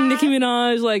literally giving Nicki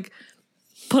Minaj, like,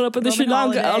 put up in the Sri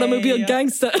Lanka automobile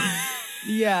gangster.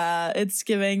 Yeah, it's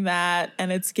giving that,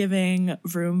 and it's giving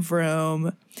vroom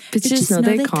vroom. Bitches know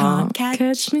they can't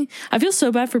catch me. I feel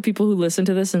so bad for people who listen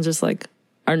to this and just, like,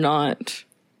 are not...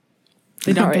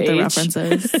 They don't get the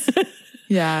references.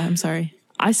 Yeah, I'm sorry.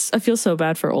 I feel so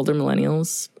bad for older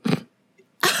millennials.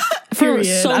 For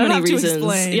so many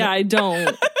reasons. Yeah, I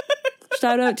don't.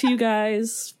 Shout out to you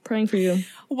guys. Praying for you.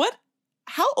 What?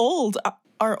 How old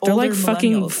are older millennials? They're like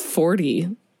fucking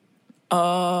 40.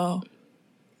 Oh.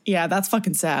 Yeah, that's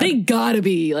fucking sad. They gotta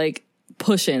be like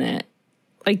pushing it.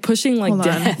 Like pushing like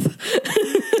death.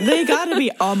 They gotta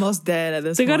be almost dead at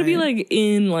this point. They gotta be like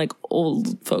in like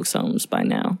old folks' homes by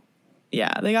now.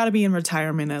 Yeah, they gotta be in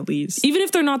retirement at least. Even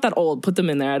if they're not that old, put them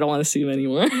in there. I don't want to see them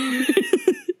anymore.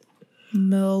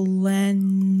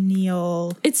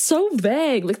 Millennial. It's so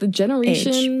vague. Like the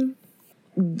generation.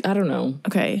 Age. I don't know.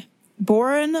 Okay.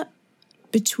 Born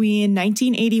between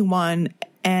 1981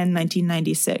 and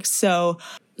 1996. So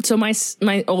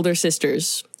my older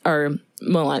sisters are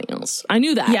millennials. I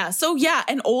knew that. Yeah. So yeah,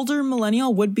 an older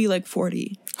millennial would be like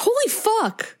 40. Holy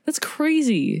fuck. That's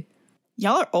crazy.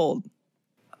 Y'all are old.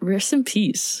 Rest in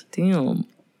peace. Damn.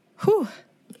 Whew.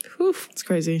 It's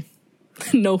crazy.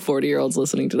 No 40-year-olds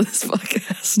listening to this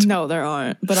podcast. No, there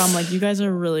aren't. But I'm like, you guys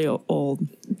are really old.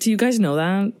 Do you guys know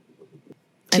that?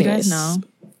 Do you guys know?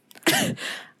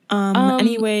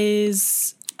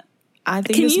 Anyways, I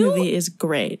think this movie is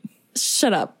great.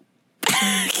 Shut up.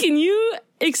 Can you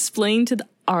explain to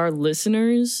our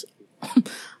listeners?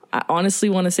 I honestly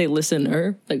want to say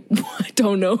listener. Like, I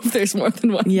don't know if there's more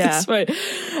than one. Yeah.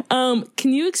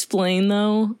 Can you explain,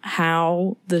 though,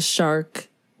 how the shark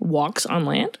walks on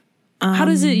land? How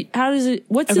does it,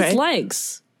 what's its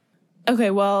legs?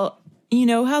 Okay, well, you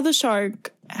know how the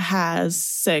shark has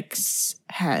 6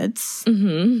 heads?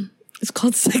 Mm-hmm. It's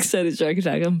called Six-Headed Shark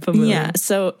Attack. I'm familiar. Yeah,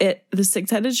 so the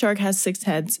six-headed shark has 6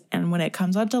 heads, and when it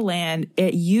comes onto land,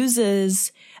 it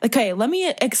uses... Okay, let me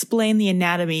explain the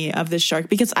anatomy of this shark,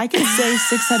 because I can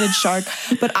say 6-headed shark,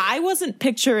 but I wasn't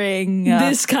picturing...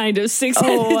 this kind of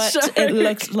 6-headed shark. It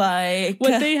looked like...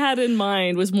 What they had in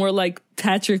mind was more like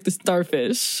Patrick the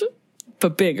Starfish,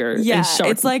 but bigger. Yeah, and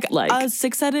shark it's like a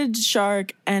 6-headed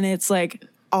shark, and it's like...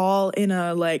 all in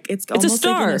a like it's almost a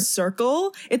star. like in a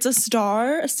circle. It's a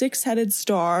star, a 6-headed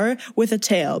star with a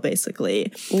tail,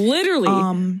 basically.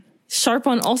 Literally, sharp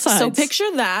on all sides. So picture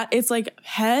that. It's like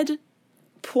head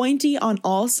pointy on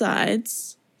all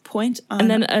sides, point on,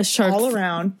 and then a shark all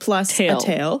around plus a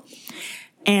tail,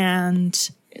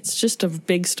 and it's just a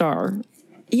big star.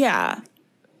 Yeah.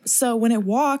 So when it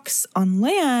walks on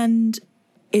land,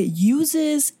 it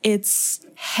uses its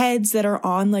heads that are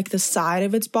on like the side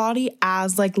of its body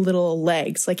as like little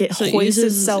legs. Like it hoists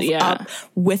itself up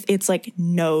with its like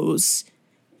noses.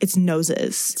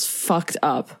 It's fucked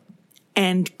up.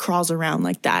 And crawls around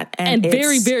like that. And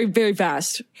very, very, very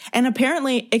fast. And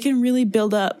apparently it can really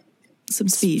build up some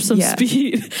speed.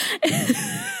 Speed.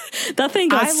 That thing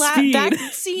got speed. That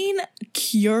scene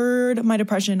cured my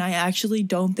depression. I actually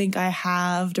don't think I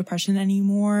have depression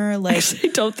anymore. Like, I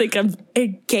don't think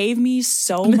it gave me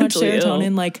so much serotonin.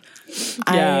 Ill. Like,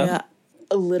 I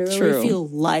literally feel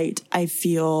light. I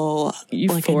feel euphoric.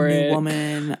 Like a new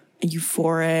woman.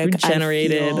 Euphoric.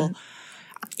 Regenerated.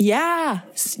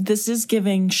 This is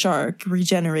giving shark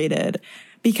regenerated.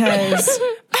 Because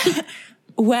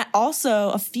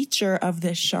also a feature of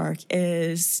this shark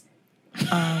is...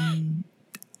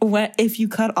 if you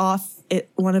cut off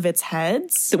one of its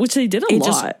heads, which they did a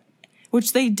lot,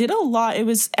 it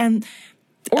was,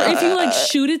 or if you like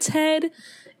shoot its head,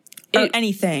 or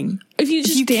anything. If you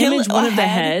just damage one of the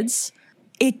heads,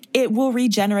 it will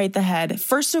regenerate the head.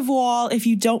 First of all, if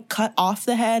you don't cut off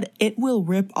the head, it will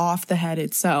rip off the head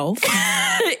itself.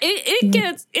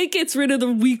 it gets rid of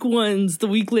the weak ones, the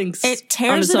weak links. It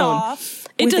tears it off.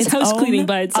 It does house cleaning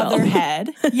by itself. Other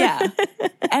head, yeah,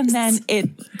 and then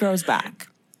it grows back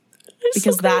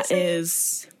because that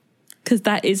is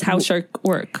how shark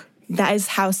work. That is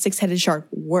how six-headed shark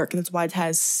work. That's why it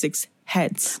has 6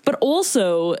 heads. But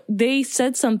also, they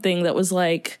said something that was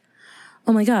like,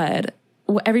 "Oh my god."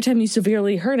 Every time you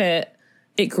severely hurt it,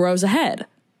 it grows a head.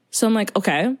 So I'm like,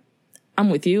 okay, I'm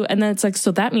with you. And then it's like,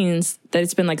 so that means that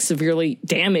it's been like severely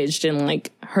damaged and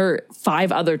like hurt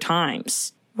 5 other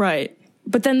times. Right.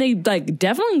 But then they like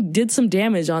definitely did some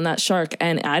damage on that shark.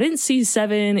 And I didn't see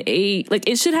 7, 8. Like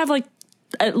it should have like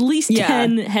at least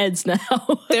 10 heads now.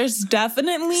 There's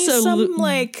definitely some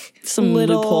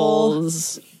little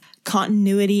loopholes.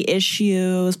 Continuity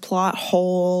issues, plot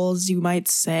holes, you might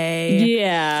say.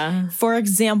 Yeah. For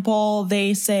example,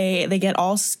 they say they get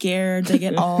all scared. They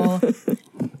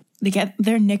get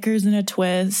their knickers in a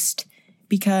twist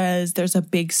because there's a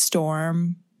big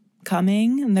storm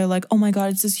coming. And they're like, oh my God,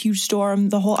 it's this huge storm.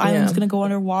 The whole island's going to go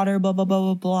underwater, blah, blah,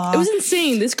 blah, blah, blah. It was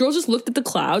insane. This girl just looked at the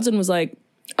clouds and was like,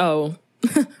 oh,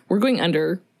 we're going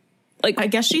under. Like, I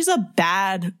guess she's a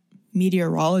bad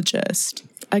meteorologist.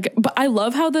 But I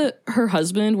love how her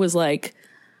husband was like,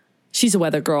 she's a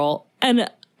weather girl.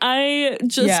 And I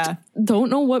just don't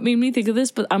know what made me think of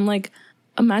this, but I'm like,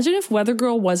 imagine if weather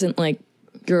girl wasn't like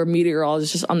your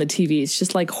meteorologist just on the TV. It's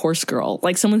just like horse girl,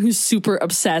 like someone who's super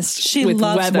obsessed with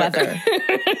weather.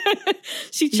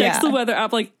 She checks the weather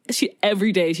app like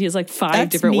every day. She has like 5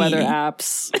 different weather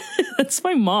apps. That's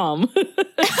my mom.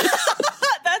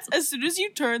 That's as soon as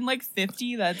you turn like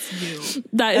 50, that's you.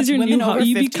 That's your new hobby.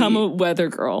 You become a weather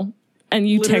girl and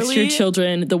you text your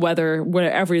children the weather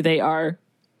wherever they are.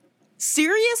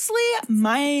 Seriously,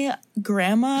 my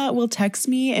grandma will text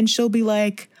me and she'll be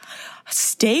like,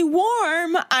 stay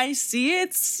warm. I see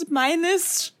it's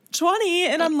 -20.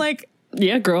 And I'm like,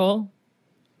 yeah, girl.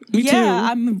 Me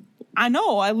too. I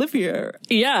know. I live here.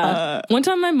 Yeah. One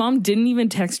time my mom didn't even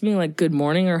text me like good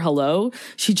morning or hello.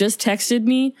 She just texted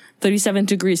me 37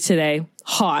 degrees today.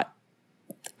 Hot.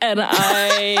 And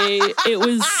it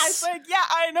was. I said, yeah,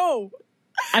 I know.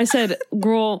 I said,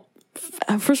 girl,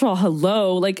 first of all,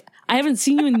 hello. Like, I haven't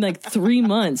seen you in like 3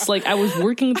 months. Like, I was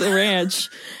working at the ranch.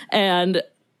 And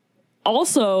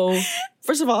also.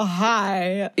 First of all,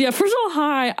 hi. Yeah, first of all,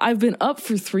 hi. I've been up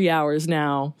for 3 hours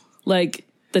now. Like,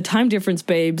 the time difference,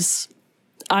 babes.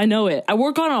 I know it. I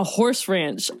work on a horse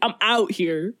ranch. I'm out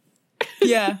here.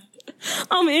 Yeah.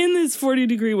 I'm in this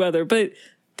 40-degree weather. But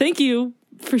thank you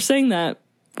for saying that.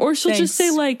 Or she'll just say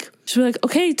she'll be like,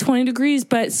 okay, 20 degrees,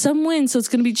 but some wind, so it's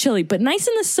going to be chilly. But nice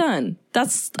in the sun.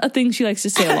 That's a thing she likes to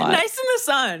say a lot. Nice in the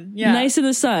sun. Yeah. Nice in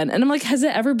the sun. And I'm like, has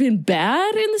it ever been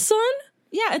bad in the sun?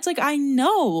 Yeah, it's like, I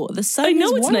know the sun I know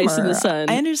is it's warmer. nice in the sun.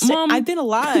 I understand. Mom, I've been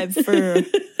alive for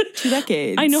 2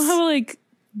 decades. I know how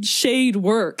shade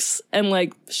works and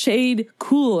like shade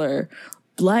cooler,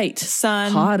 light,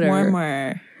 sun hotter,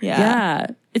 warmer. Yeah.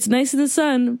 It's nice in the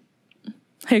sun.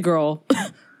 Hey girl,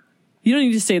 you don't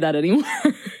need to say that anymore.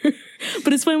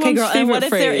 But it's my mom's favorite and what if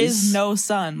phrase. there is no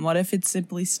sun? What if it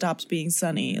simply stops being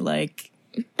sunny? Like,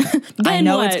 I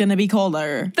know it's gonna be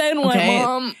colder. Then what,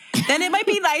 Mom? Then it might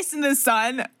be nice in the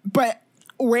sun, but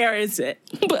where is it?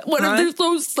 But what if there's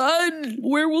no sun?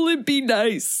 Where will it be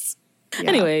nice? Yeah.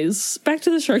 Anyways, back to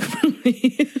the shark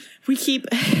movie.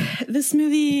 This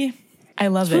movie, I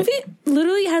love it. This movie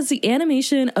literally has the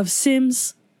animation of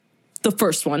Sims, the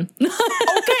first one.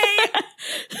 Okay.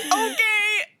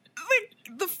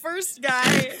 The first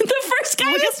guy. The first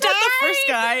guy. I guess not the first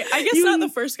guy. I guess not the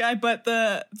first guy, but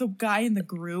the guy in the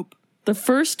group. The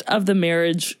first of the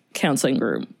marriage counseling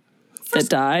group that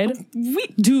died.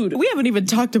 We haven't even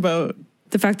talked about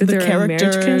the fact that they're in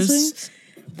marriage counseling.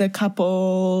 The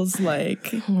couples,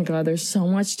 like, oh my God, there's so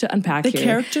much to unpack here. The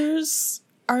characters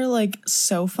are like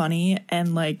so funny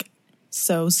and like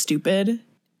so stupid.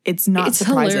 It's not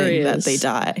surprising hilarious that they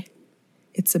die.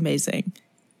 It's amazing.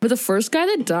 But the first guy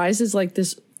that dies is like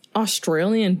this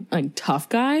Australian like tough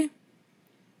guy.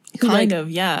 Who, kind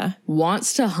of, yeah.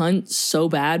 Wants to hunt so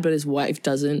bad, but his wife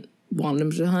doesn't want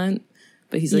him to hunt.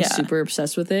 But he's like super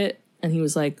obsessed with it. And he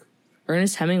was like,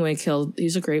 Ernest Hemingway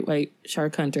he's a great white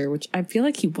shark hunter, which I feel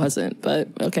like he wasn't, but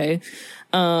okay.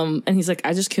 And he's like,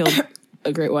 I just killed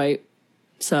a great white.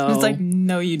 So it's like,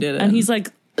 no, you didn't. And he's like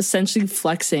essentially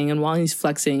flexing. And while he's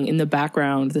flexing in the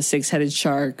background, the 6-headed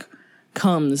shark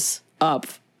comes up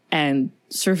and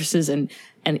surfaces and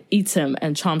and eats him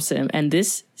and chomps him. And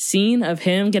this scene of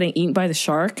him getting eaten by the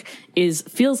shark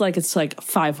feels like it's like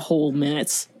 5 whole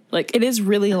minutes. Like, it is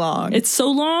really long. It's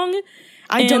so long.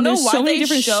 I don't know why so many they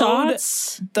different showed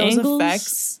shots, those angles.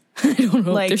 effects. I don't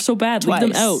know. Like, they're so bad. twice.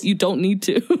 Leave them out. You don't need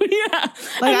to. Yeah.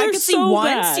 Like, I could see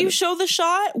once bad. you show the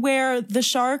shot where the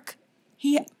shark,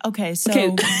 his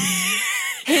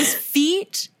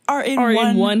feet are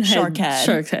in one shark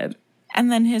head. And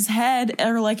then his head,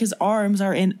 or like his arms,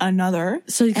 are in another.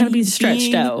 So he kind of being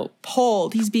stretched out.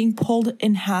 He's being pulled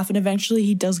in half, and eventually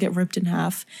he does get ripped in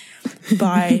half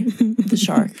by the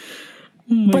shark.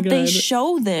 But they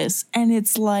show this, and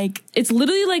it's like... It's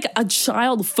literally like a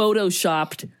child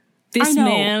photoshopped this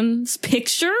man's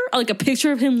picture, like a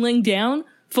picture of him laying down,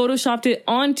 photoshopped it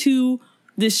onto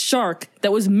this shark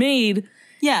that was made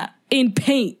in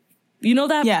paint. You know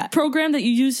that program that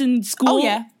you use in school? Oh,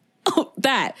 yeah. Oh,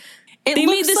 that. They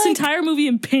made this entire movie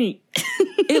in paint.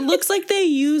 It looks like they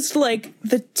used like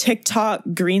the TikTok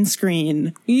green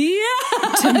screen. Yeah.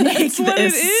 To make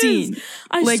this scene.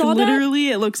 I saw literally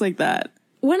it looks like that.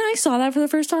 When I saw that for the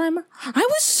first time, I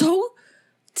was so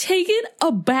taken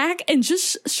aback and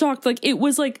just shocked. Like, it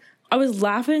was like I was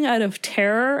laughing out of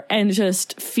terror and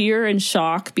just fear and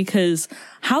shock, because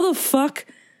how the fuck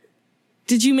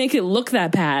did you make it look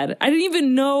that bad? I didn't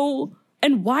even know.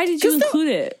 And why did you include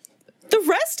it? The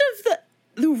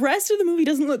rest of the movie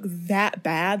doesn't look that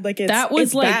bad. Like,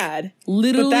 it's like bad.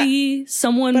 Literally,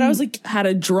 someone had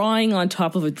a drawing on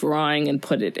top of a drawing and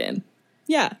put it in.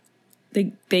 Yeah.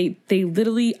 They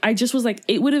literally, I just was like,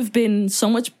 it would have been so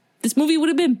much, this movie would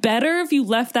have been better if you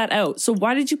left that out. So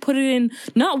why did you put it in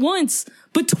not once,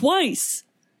 but twice?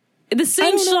 In the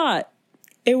same shot.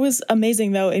 It was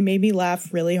amazing, though. It made me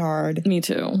laugh really hard. Me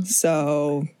too.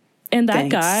 So, and that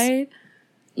guy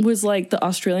was like, the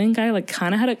Australian guy, like,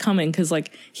 kind of had it coming, because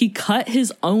like he cut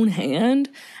his own hand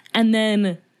and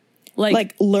then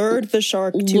like lured the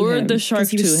shark to him.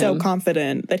 Because he was so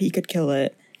confident that he could kill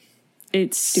it.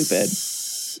 It's stupid.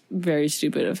 Very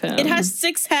stupid of him. It has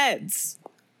 6 heads.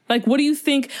 Like, what do you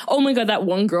think? Oh my God, that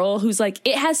one girl who's like,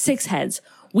 it has 6 heads.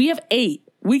 We have 8.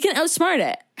 We can outsmart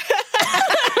it.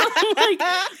 Like,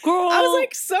 girl. I was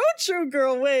like, so true,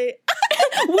 girl. Wait,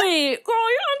 girl,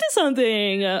 you're onto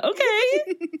something.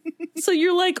 Okay. So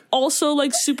you're like also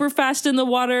like super fast in the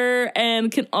water and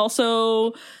can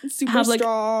also have like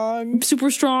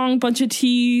super strong, bunch of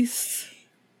teeth,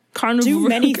 do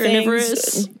many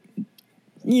carnivorous. Things.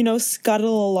 You know,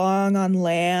 scuttle along on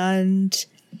land,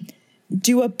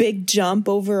 do a big jump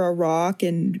over a rock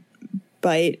and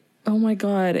bite. Oh my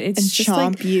God. It's just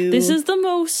chomp like, you. This is the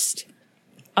most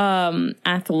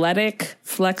athletic,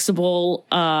 flexible,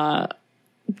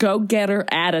 go-getter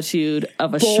attitude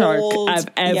of a bold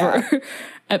shark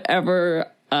I've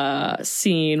ever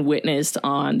seen, witnessed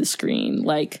on the screen.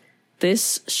 Like,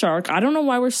 this shark, I don't know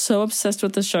why we're so obsessed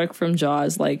with the shark from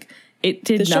Jaws. Like, it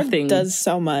did nothing. Shark does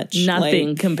so much.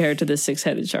 Nothing compared to the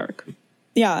 6-headed shark.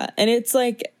 Yeah, and it's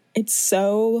like, it's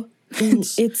so funny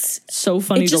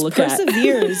to look at. It just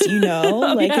perseveres, you know?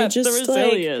 Like, it just the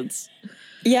resilience. Like,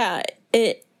 yeah,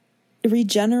 it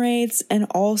regenerates, and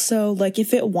also, like,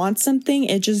 if it wants something,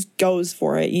 it just goes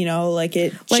for it, you know? Like,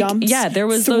 it jumps there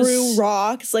was through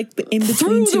rocks, like, in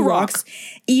between two rocks.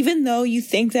 Even though you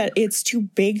think that it's too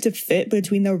big to fit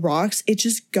between the rocks, it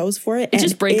just goes for it. It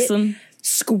just breaks them.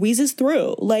 Squeezes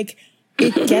through. Like,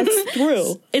 it gets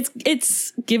through.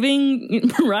 It's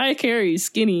giving Mariah Carey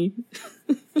skinny.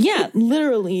 Yeah,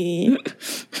 literally.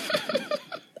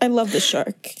 I love the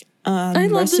shark. I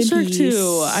love the shark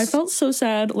too. I felt so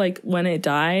sad like when it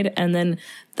died, and then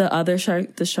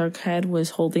the shark head was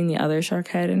holding the other shark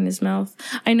head in his mouth.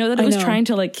 I know that it was trying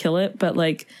to like kill it, but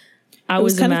like I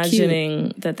was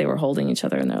imagining that they were holding each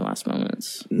other in their last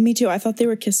moments. Me too. I thought they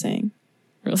were kissing.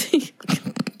 Really?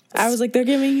 I was like, they're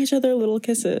giving each other little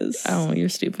kisses. Oh, you're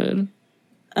stupid.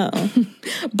 Oh.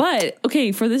 But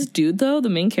okay, for this dude though, the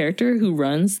main character who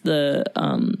runs the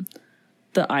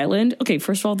island. Okay,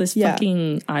 first of all, this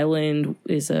fucking island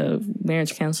is a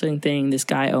marriage counseling thing. This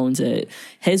guy owns it.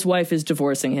 His wife is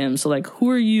divorcing him. So like, who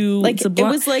are you? Like, it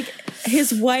was like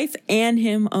his wife and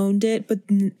him owned it, but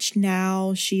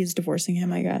now she is divorcing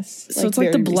him, I guess. So it's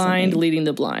like the blind leading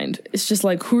the blind. It's just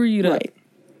like, who are you to? Right.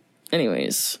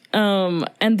 Anyways,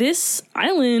 and this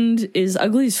island is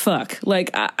ugly as fuck.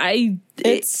 Like,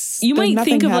 you might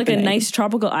think of like a nice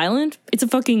tropical island. It's a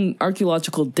fucking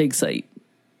archaeological dig site.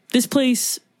 This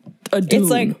place, a dune.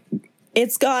 It's like,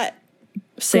 it's got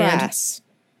sand grass.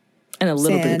 And a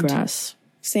little bit of grass.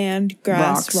 Sand,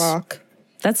 grass, rock.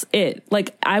 That's it.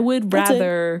 Like, I would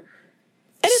rather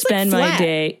spend my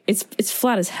day. It's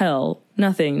flat as hell.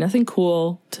 Nothing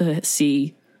cool to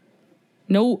see.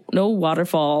 No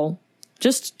waterfall.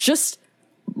 Just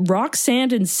rock,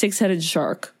 sand, and 6-headed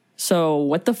shark. So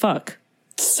what the fuck?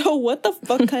 So what the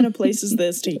fuck kind of place is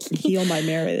this to heal my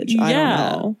marriage? I don't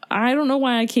know. I don't know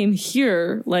why I came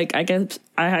here. Like, I guess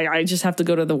I just have to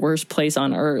go to the worst place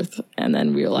on earth and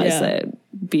then realize that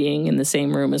being in the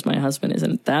same room as my husband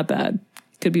isn't that bad.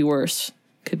 Could be worse.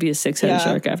 Could be a 6-headed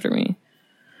shark after me.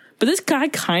 But this guy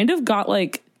kind of got,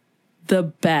 like, the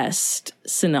best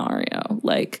scenario.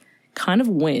 Like, kind of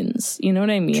wins. You know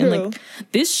what I mean? True. Like,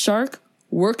 this shark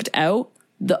worked out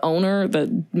the owner,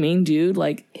 the main dude,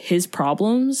 like, his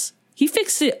problems. He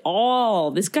fixed it all.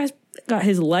 This guy's got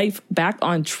his life back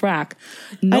on track.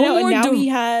 He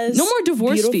has no more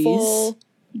divorce fees.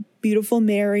 Beautiful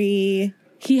Mary.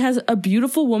 He has a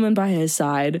beautiful woman by his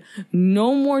side.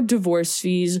 No more divorce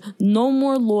fees. No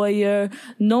more lawyer.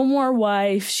 No more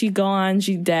wife. She gone.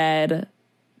 She dead.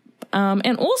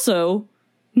 And also,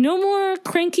 no more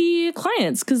cranky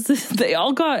clients because they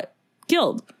all got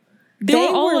killed. They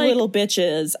were like, little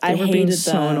bitches. I hated them.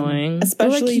 So annoying.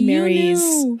 Especially like,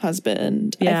 Mary's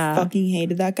husband. Yeah. I fucking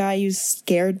hated that guy. He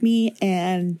scared me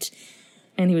and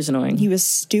he was annoying. He was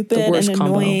stupid and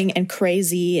annoying and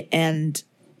crazy and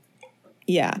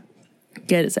get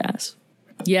his ass.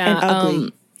 Yeah.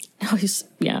 And ugly.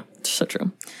 So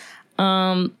true.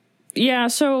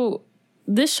 So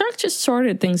this shark just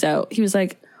sorted things out. He was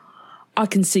like, I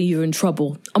can see you're in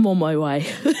trouble. I'm on my way.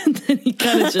 And then he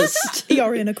kind of just...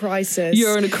 You're in a crisis.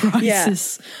 You're in a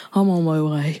crisis. Yeah. I'm on my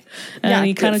way. And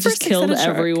he kind of just killed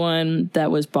everyone that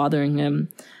was bothering him.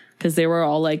 Because they were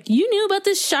all like, you knew about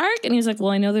this shark? And he was like,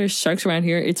 well, I know there's sharks around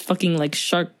here. It's fucking like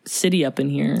Shark City up in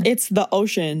here. It's the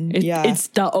ocean. It's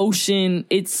the ocean.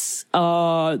 It's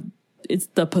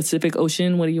the Pacific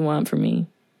Ocean. What do you want from me?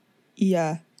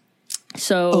 Yeah.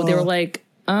 So they were like...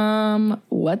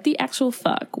 what the actual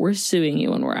fuck? We're suing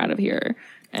you when we're out of here.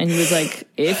 And he was like,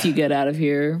 if you get out of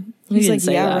here. He didn't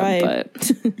say that,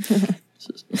 but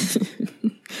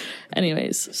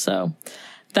anyways, so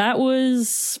that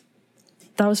was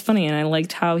funny, and I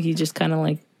liked how he just kind of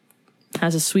like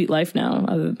has a sweet life now,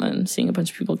 other than seeing a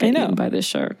bunch of people get eaten by this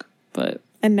shark.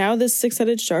 And now this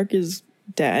 6-headed shark is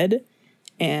dead,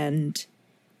 and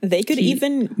they could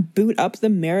even boot up the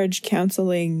marriage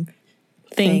counseling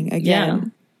thing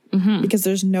again. Because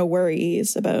there's no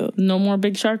worries about no more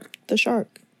big shark. The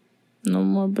shark. No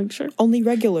more big shark. Only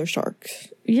regular sharks.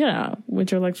 Yeah,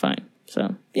 which are like fine.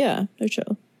 So yeah, they're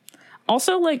chill.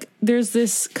 Also, like, there's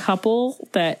this couple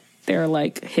that they're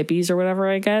like hippies or whatever,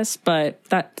 I guess, but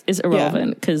that is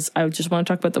irrelevant because I just want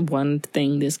to talk about the one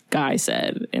thing this guy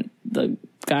said, and the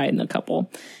guy in the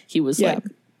couple. He was like,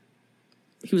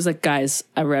 guys,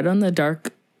 I read on the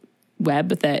dark web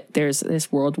that there's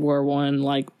this World War I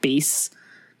like base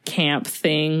camp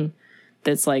thing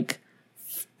that's like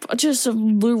just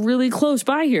really close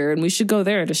by here, and we should go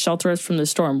there to shelter us from the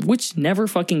storm, which never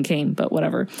fucking came, but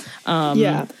whatever.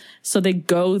 So they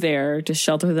go there to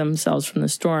shelter themselves from the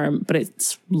storm, but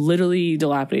it's literally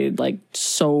dilapidated, like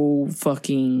so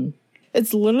fucking...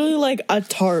 It's literally like a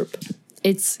tarp.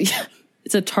 It's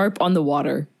a tarp on the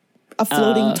water. A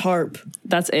floating tarp.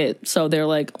 That's it. So they're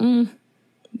like,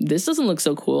 this doesn't look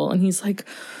so cool. And he's like,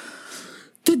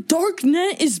 the dark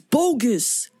net is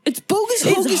bogus. It's bogus,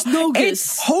 hocus, nogus.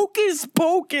 It's hocus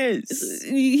pocus.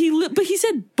 But he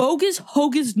said bogus,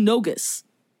 hocus, nogus.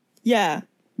 Yeah.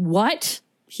 What?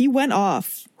 He went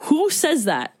off. Who says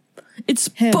that? It's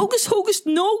him. Bogus, hocus,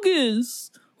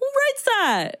 nogus. Who writes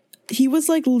that? He was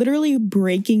like literally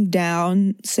breaking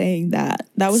down saying that.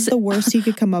 That was the worst he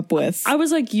could come up with. I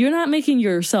was like, you're not making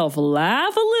yourself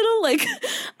laugh a little? Like,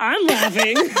 I'm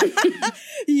laughing.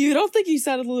 You don't think you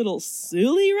sounded a little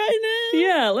silly right now?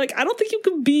 Yeah, like, I don't think you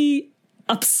could be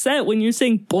upset when you're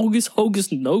saying bogus, hocus,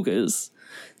 nogus.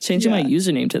 Changing my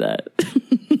username to that.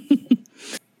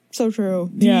 So true.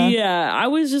 Yeah, I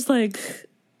was just like,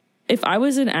 if I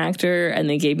was an actor and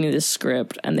they gave me this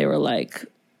script and they were like,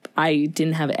 I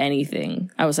didn't have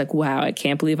anything, I was like, wow, I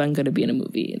can't believe I'm going to be in a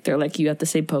movie. They're like, you have to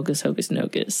say pocus, hocus,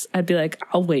 nogus. I'd be like,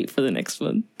 I'll wait for the next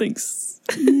one. Thanks.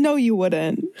 No, you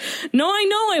wouldn't. No, I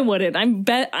know I wouldn't.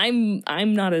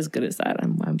 I'm not as good as that.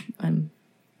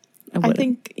 I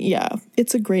think,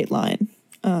 it's a great line.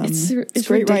 It's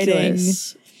great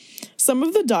ridiculous. Writing. Some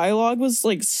of the dialogue was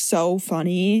like so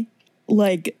funny.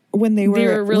 Like when they were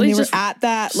at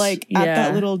that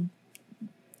that little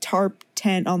tarp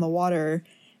tent on the water,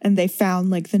 and they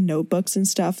found like the notebooks and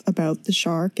stuff about the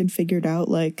shark and figured out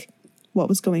like what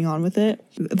was going on with it.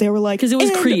 They were like, because it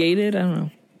was created. I don't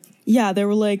know. Yeah, they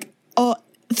were like, oh,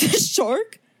 this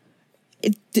shark,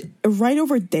 right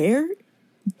over there,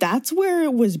 that's where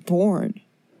it was born.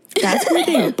 That's where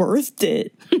they birthed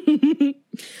it.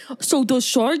 So the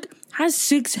shark has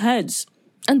 6 heads,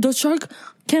 and the shark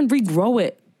can regrow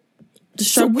it. The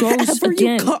shark grows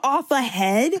again. You cut off a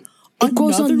head, it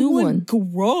grows a new one.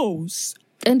 Gross.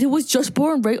 And it was just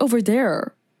born right over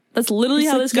there. That's literally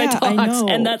how this guy talks,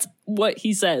 and that's what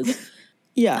he says.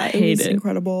 Yeah, I hate it.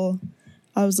 Incredible.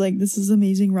 I was like, this is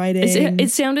amazing writing.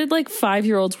 It sounded like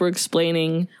 5-year-olds were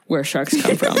explaining where sharks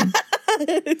come from.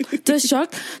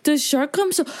 The shark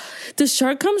comes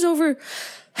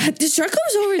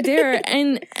over there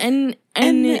and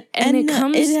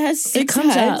it has 6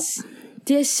 heads. Up.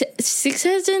 There's 6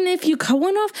 heads, and if you cut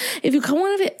one off,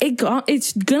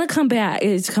 it's gonna come back.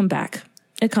 It come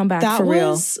back for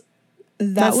real.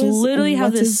 That's literally how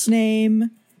this. What's his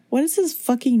name? What is his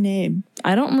fucking name?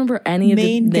 I don't remember any of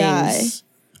the names. Guy.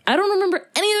 I don't remember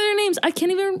any of their names. I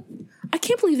can't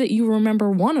believe that you remember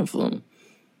one of them.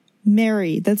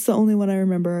 Mary. That's the only one I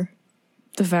remember.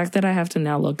 The fact that I have to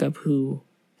now look up who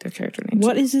their character names.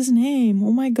 What is his name?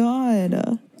 Oh my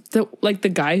god.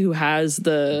 The guy who has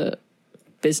the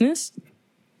business?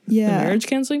 Yeah. The marriage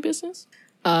counseling business?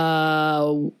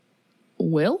 Will?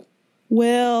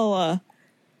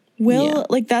 Yeah.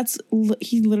 Like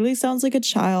he literally sounds like a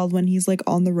child when he's like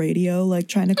on the radio, like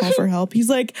trying to call for help. He's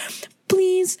like,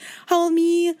 please help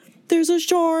me. There's a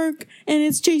shark and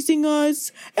it's chasing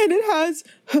us and it has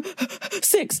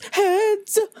 6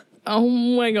 heads. Oh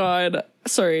my god.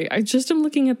 Sorry, I just am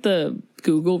looking at the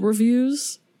Google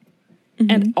reviews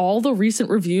and all the recent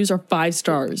reviews are 5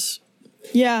 stars.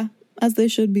 Yeah, as they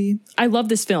should be. I love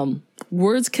this film.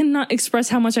 Words cannot express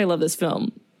how much I love this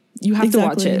film. You have to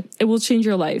watch it. It will change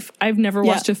your life. I've never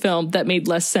watched a film that made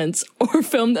less sense or a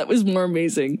film that was more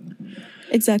amazing.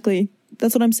 Exactly.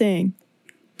 That's what I'm saying.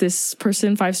 This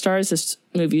person, 5 stars. This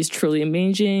movie is truly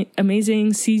amazing.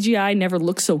 CGI never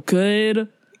looked so good.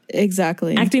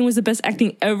 Exactly. Acting was the best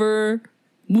acting ever.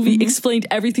 Movie explained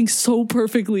everything so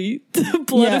perfectly. The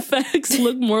blood effects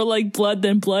look more like blood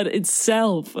than blood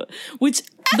itself. Which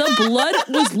the blood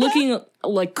was looking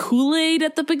like Kool-Aid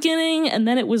at the beginning, and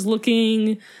then it was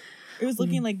looking... It was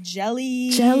looking like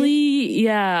jelly. Jelly,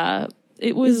 yeah.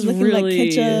 It was looking really...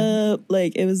 like ketchup.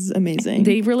 Like, it was amazing.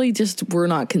 They really just were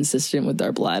not consistent with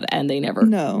their blood, and they never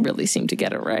really seemed to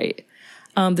get it right.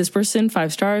 This person,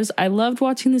 5 stars. I loved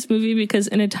watching this movie because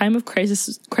in a time of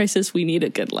crisis, we need a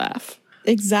good laugh.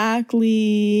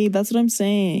 Exactly. That's what I'm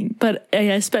saying. But I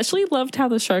especially loved how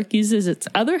the shark uses its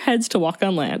other heads to walk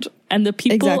on land. And the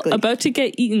people about to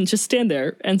get eaten just stand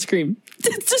there and scream.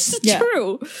 This is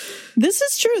true. This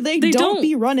is true. They don't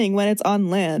be running when it's on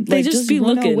land. They just be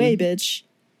run looking away, bitch.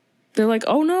 They're like,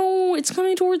 oh no, it's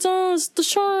coming towards us. The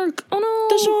shark. Oh no.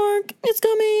 The shark. It's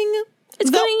coming. It's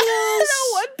coming us.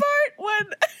 The one part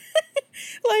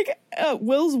when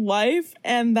Will's wife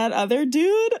and that other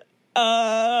dude,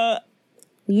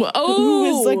 who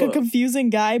is like a confusing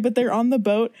guy, but they're on the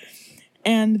boat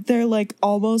and they're like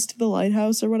almost to the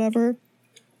lighthouse or whatever.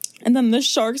 And then the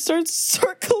shark starts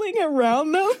circling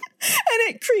around them and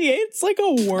it creates like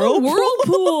a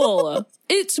whirlpool.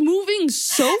 It's moving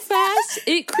so fast,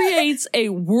 it creates a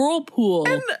whirlpool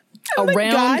and around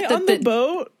the guy on the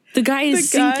boat. The guy is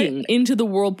sinking into the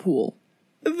whirlpool.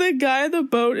 The guy on the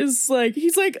boat is like,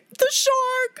 he's like, the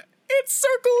shark! It's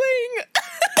circling.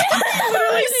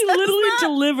 He literally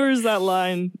delivers that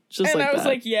line just and like that. And I was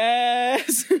like,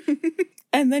 yes.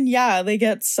 And then, they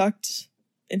get sucked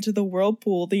into the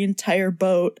whirlpool, the entire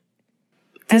boat.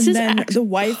 The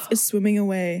wife is swimming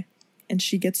away and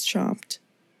she gets chomped.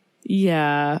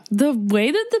 Yeah. The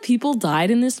way that the people died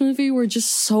in this movie were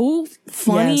just so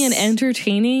funny and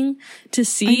entertaining to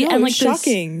see. And like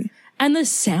shocking. And the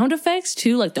sound effects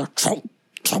too, like the chomp,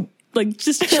 chomp. Like,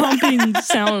 just chomping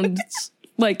sounds,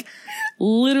 like,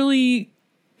 literally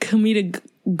comedic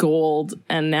gold.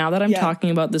 And now that I'm talking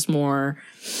about this more,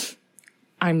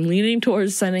 I'm leaning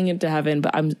towards sending it to heaven,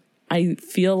 but I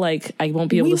feel like I won't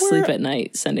be able to sleep at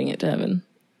night sending it to heaven.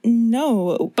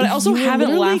 No. But I also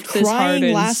haven't laughed this hard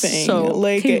and laughing. So,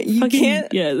 like, you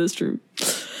can't... Yeah, that's true.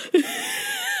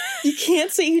 You can't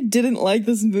say you didn't like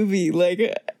this movie.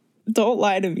 Like... Don't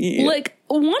lie to me. Like,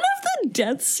 one of the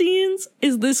death scenes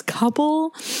is this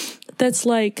couple that's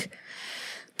like,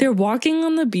 they're walking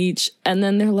on the beach and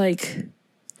then they're like,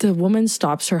 the woman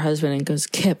stops her husband and goes,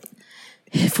 Kip,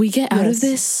 if we get out of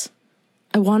this,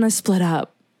 I want to split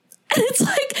up. And it's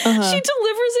like, she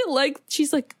delivers it like,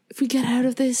 she's like, if we get out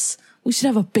of this, we should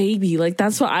have a baby. Like,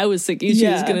 that's what I was thinking she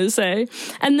was going to say.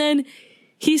 And then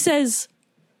he says,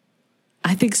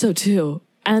 I think so too.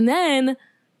 And then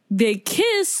they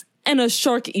kiss and a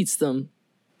shark eats them.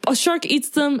 a shark eats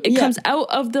them. It comes out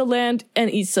of the land and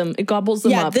eats them. It gobbles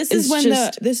them up. This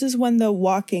is when the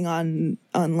walking on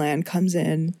land comes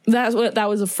in. That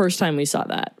was the first time we saw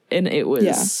that, and it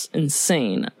was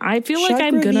insane. I feel like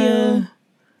I'm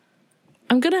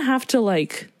gonna have to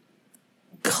like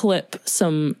clip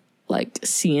some like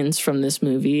scenes from this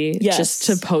movie just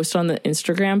to post on the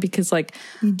Instagram, because like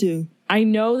you do. I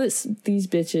know that these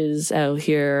bitches out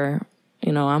here,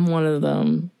 you know, I'm one of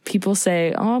them. People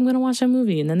say, oh, I'm going to watch a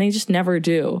movie. And then they just never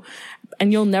do.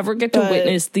 And you'll never get to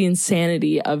witness the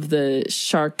insanity of the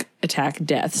shark attack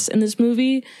deaths in this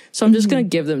movie. So I'm just going to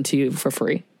give them to you for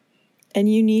free. And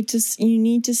you need to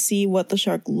see what the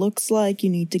shark looks like. You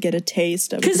need to get a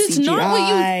taste of the CGI. Because it's not what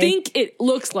you think it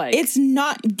looks like. It's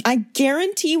not. I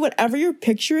guarantee whatever you're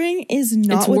picturing is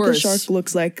not what the shark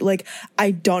looks like. Like,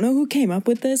 I don't know who came up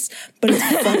with this, but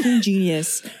it's fucking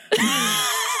genius.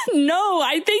 No,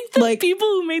 I think the people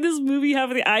who made this movie have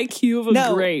the IQ of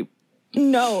a grape.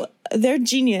 No, they're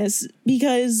genius,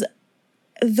 because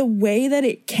the way that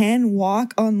it can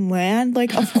walk on land,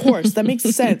 like, of course, that makes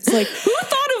sense. Like, who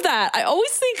thought of that? I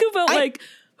always think about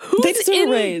who's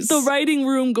in the writing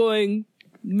room going,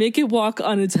 make it walk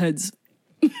on its heads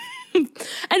and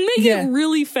make it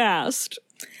really fast.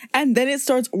 And then it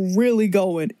starts really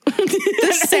going.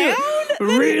 The sound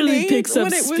really picks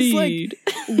up speed. When it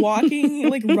was like walking,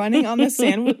 like running on the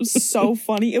sand was so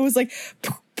funny. It was like,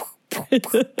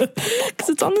 because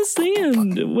it's on the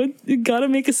sand. What, you gotta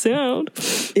make a sound.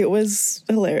 It was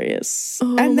hilarious.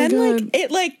 And then like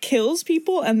it like kills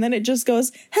people, and then it just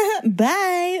goes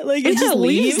bye. Like it just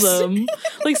leaves them.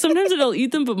 Like sometimes it'll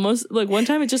eat them, but one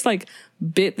time it just like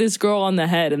bit this girl on the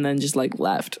head and then just like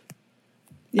left.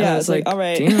 Yeah, it's like, all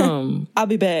right, damn. I'll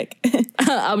be back.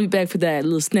 I'll be back for that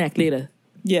little snack later.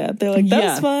 Yeah, they're like, that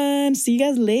was fun. See you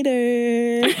guys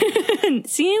later.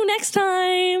 See you next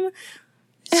time.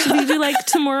 Should we do like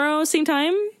tomorrow, same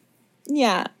time?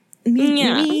 Yeah.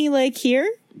 Me like here?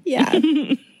 Yeah.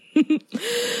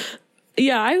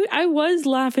 Yeah, I was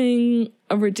laughing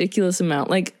a ridiculous amount.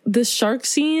 Like the shark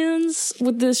scenes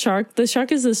with the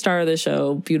shark is the star of the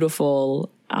show.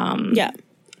 Beautiful.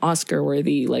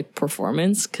 Oscar-worthy like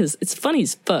performance, because it's funny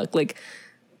as fuck. Like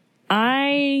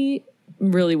I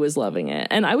really was loving it,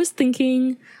 and I was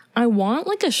thinking I want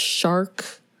like a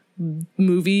shark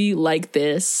movie like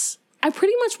this. I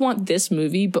pretty much want this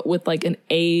movie, but with like an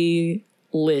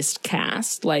A-list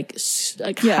cast, like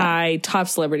high top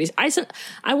celebrities. I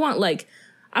want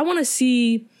to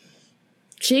see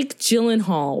Jake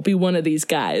Gyllenhaal be one of these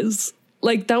guys.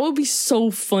 Like that would be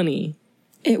so funny.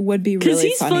 It would be really funny. Because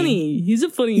he's funny. He's a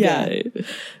funny guy.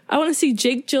 I want to see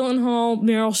Jake Gyllenhaal,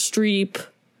 Meryl Streep,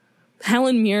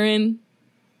 Helen Mirren,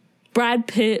 Brad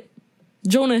Pitt,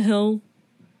 Jonah Hill.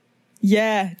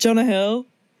 Yeah, Jonah Hill.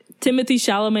 Timothée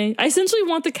Chalamet. I essentially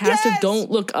want the cast of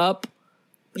Don't Look Up.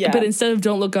 Yeah. But instead of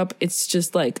Don't Look Up, it's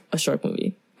just like a shark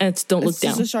movie. And it's Don't Look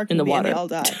Down in the water. And they all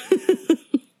die.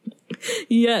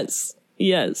 Yes.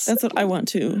 That's what I want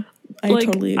too. I like,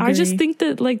 totally agree. I just think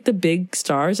that like the big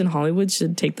stars in Hollywood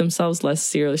should take themselves less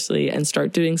seriously and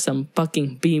start doing some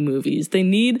fucking B movies. They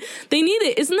need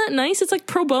it. Isn't that nice? It's like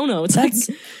pro bono. It's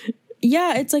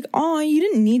it's like, oh, you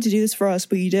didn't need to do this for us,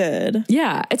 but you did.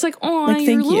 Yeah, it's like, oh,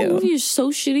 your little movie is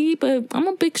so shitty, but I'm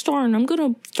a big star and I'm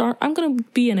gonna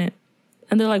be in it.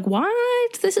 And they're like,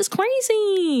 what? This is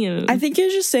crazy. I think you're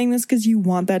just saying this because you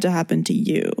want that to happen to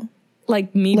you.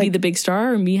 Like me be the big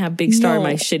star, or me have big star in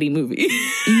my shitty movie?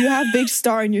 You have big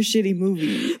star in your shitty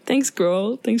movie. Thanks,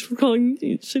 girl. Thanks for calling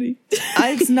me shitty.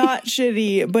 It's not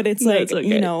shitty, but it's like, it's okay.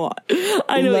 You know.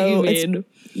 I know what you mean.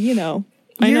 You know.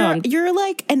 I know. You're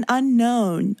like an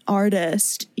unknown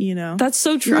artist, you know. That's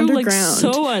so true. You're underground.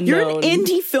 Like so unknown. You're an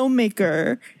indie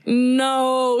filmmaker.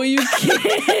 No, you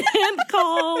can't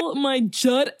call my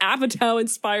Judd Apatow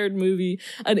inspired movie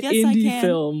an indie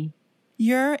film.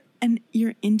 You're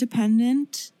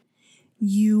independent.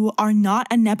 You are not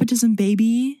a nepotism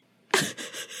baby.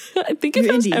 I think if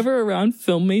I was ever around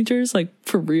film majors, like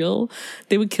for real,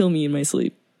 they would kill me in my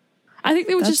sleep. I think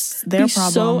they would just be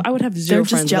so. I would have zero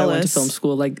friends that I went to film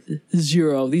school. Like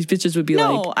zero. These bitches would be like.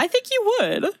 No, I think you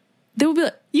would. They would be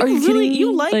like, are you kidding me?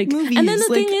 You like movies. And then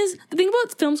the thing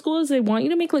about film school is they want you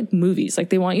to make like movies. Like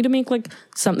they want you to make like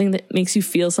something that makes you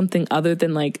feel something other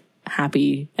than like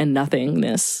happy and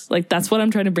nothingness. Like that's what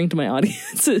I'm trying to bring to my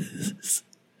audiences.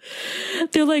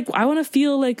 They're like, I want to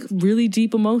feel like really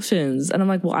deep emotions, and I'm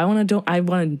like, well, I want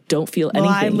to don't feel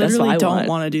anything. I literally That's what don't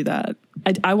want to do that.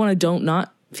 I want to don't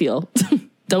not feel.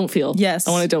 Don't feel. Yes,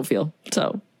 I want to don't feel.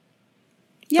 So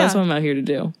that's what I'm out here to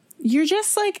do. You're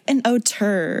just like an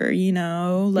auteur, you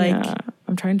know. Like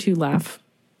I'm trying to laugh,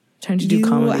 trying to do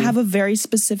comedy. You have a very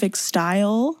specific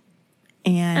style.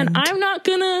 and I'm not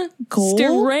gonna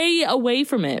stray away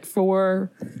from it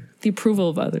for the approval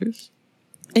of others.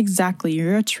 Exactly.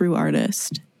 You're a true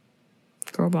artist.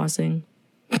 Girl bossing.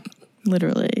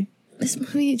 Literally. This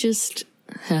movie just...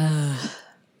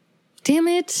 damn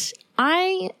it.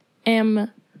 I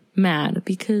am mad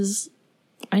because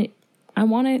I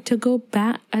want it to go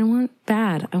bad. I want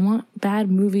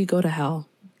bad movie go to hell.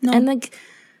 No. And like,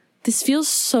 this feels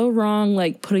so wrong,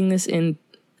 like putting this in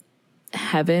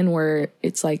heaven where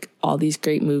it's like all these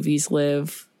great movies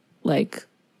live, like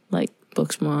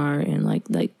Booksmart and like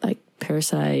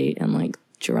Parasite and like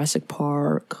Jurassic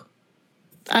Park.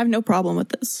 I have no problem with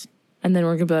this. And then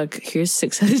we're gonna be like, here's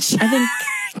Six-Headed Shark.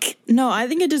 I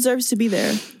think it deserves to be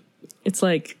there. It's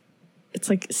like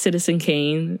Citizen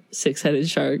Kane, Six-Headed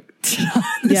Shark.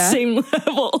 The same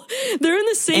level. They're in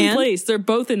the same place. They're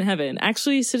both in heaven.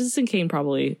 Actually, Citizen Kane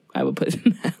probably I would put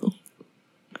in hell.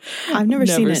 I've never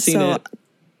seen it.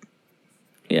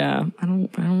 Yeah, I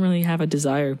don't really have a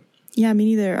desire. Yeah, me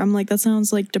neither. I'm like, that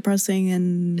sounds like depressing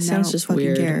and it sounds just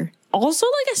weird. Care. Also,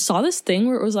 like I saw this thing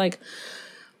where it was like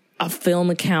a film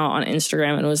account on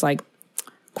Instagram and it was like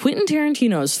Quentin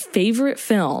Tarantino's favorite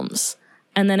films.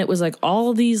 And then it was like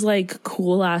all these like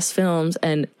cool ass films.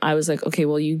 And I was like, okay,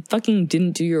 well, you fucking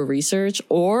didn't do your research,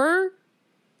 or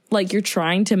like you're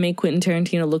trying to make Quentin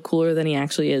Tarantino look cooler than he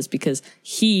actually is, because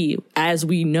he, as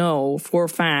we know for a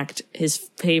fact,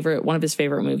 one of his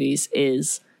favorite movies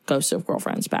is Ghost of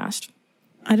Girlfriend's Past.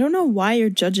 I don't know why you're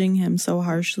judging him so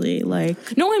harshly.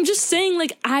 Like, no, I'm just saying,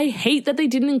 like, I hate that they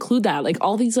didn't include that. Like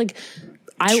all these, like,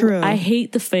 I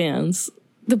hate the fans.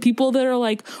 The people that are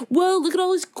like, whoa, look at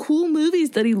all these cool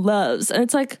movies that he loves. And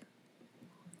it's like,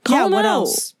 call him what out.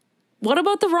 Else? What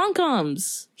about the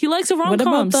rom-coms? He likes a rom-com. What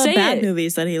about the Say bad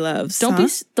movies that he loves?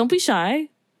 Don't be shy.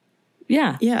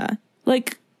 Yeah. Yeah.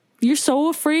 Like, you're so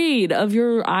afraid of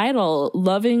your idol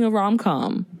loving a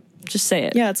rom-com. Just say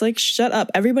it. Yeah, it's like, shut up.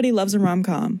 Everybody loves a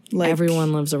rom-com. Like,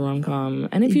 everyone loves a rom-com.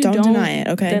 And if you don't deny it,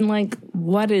 okay? Then, like,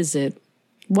 what is it?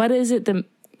 What is it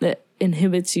that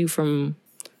inhibits you from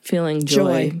feeling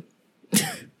joy?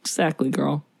 Exactly,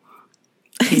 girl.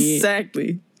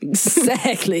 Exactly.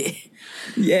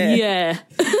 Yeah. Yeah,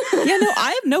 no,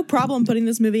 I have no problem putting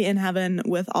this movie in heaven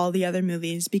with all the other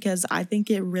movies because I think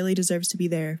it really deserves to be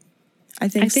there. I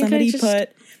think somebody put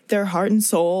their heart and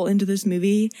soul into this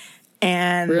movie,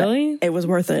 and really, it was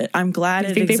worth it. I'm glad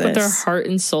it exists. They put their heart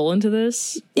and soul into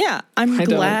this? Yeah, I'm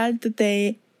glad that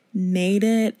they made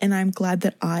it, and I'm glad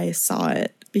that I saw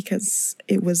it because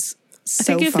it was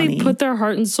so funny. I think if they put their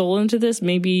heart and soul into this,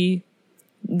 maybe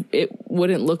it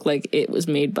wouldn't look like it was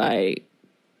made by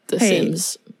The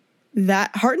Sims.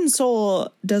 That heart and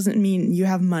soul doesn't mean you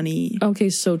have money. Okay,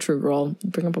 so true, girl.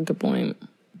 Bring up a good point.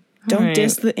 Don't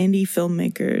diss the indie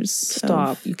filmmakers.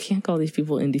 Stop. You can't call these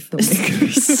people indie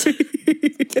filmmakers.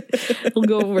 It'll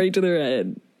go right to their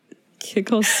head. Can't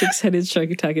call Six-Headed Shark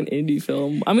Attack an indie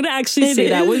film. I'm going to actually say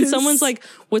that when someone's like,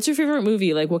 what's your favorite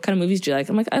movie? Like, what kind of movies do you like?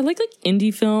 I'm like, I like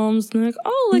indie films. And they're like,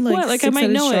 oh, like what? Like, I might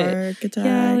know it. Attack.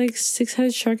 Yeah, like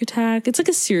Six-Headed Shark Attack. It's like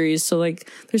a series. So, like,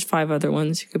 there's 5 other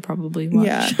ones you could probably watch.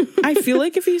 Yeah. I feel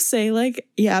like if you say, like,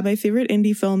 yeah, my favorite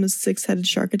indie film is Six-Headed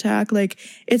Shark Attack, like,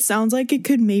 it sounds like it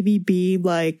could maybe be,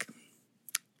 like,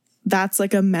 that's,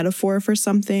 like, a metaphor for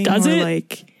something. Does it?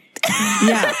 Like,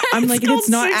 yeah, I'm like, it's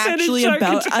not actually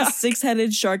about a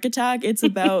 6-headed shark attack. It's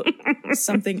about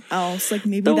something else. Like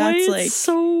maybe that's like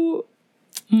so.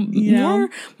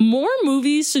 More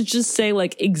movies should just say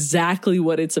like exactly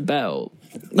what it's about.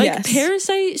 Like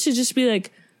Parasite should just be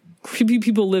like creepy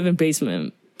people live in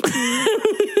basement.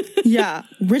 Yeah,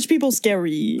 rich people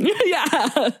scary.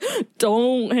 Yeah,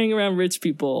 don't hang around rich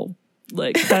people.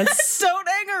 Like that's don't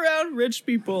hang around rich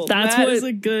people. That is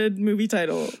a good movie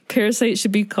title. Parasite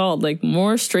should be called, like,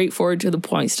 more straightforward to the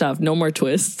point stuff, no more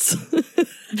twists.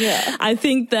 Yeah. I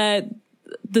think that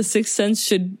The Sixth Sense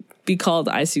should be called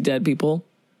I See Dead People.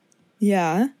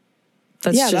 Yeah.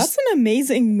 That's an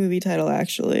amazing movie title,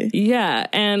 actually. Yeah,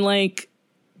 and like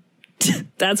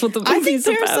that's what the movie's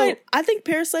about. I think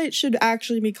Parasite should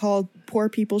actually be called Poor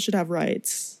People Should Have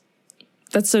Rights.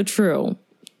 That's so true.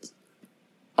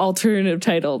 Alternative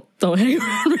title, don't hang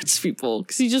around rich people,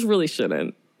 because you just really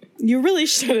shouldn't. You really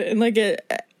shouldn't. Like it,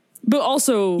 but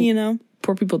also, you know,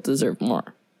 poor people deserve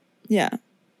more. Yeah.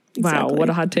 Exactly. Wow, what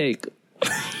a hot take.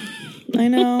 I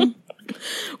know.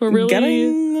 We're really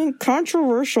getting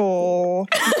controversial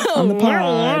on the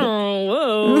pod.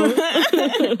 Whoa.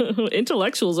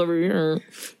 Intellectuals over here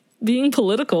being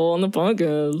political on the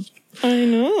podcast. I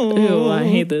know. Ew, I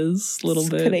hate this little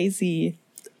bit. Crazy.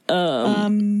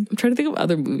 I'm trying to think of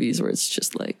other movies where it's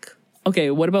just like,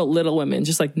 okay, what about Little Women?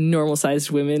 Just like normal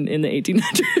sized women in the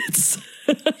 1800s.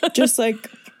 Just like,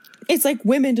 it's like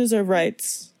women deserve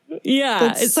rights.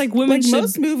 Yeah, it's like women like should...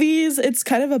 most movies, it's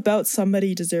kind of about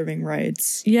somebody deserving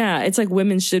rights. Yeah, it's like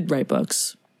women should write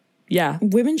books. Yeah.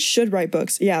 Women should write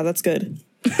books. Yeah, that's good.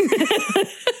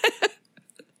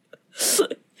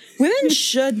 Women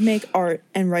should make art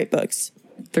and write books.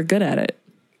 They're good at it.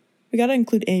 We gotta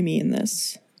include Amy in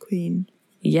this. Queen.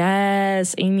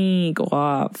 Yes, Amy, go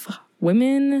off.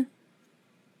 Women.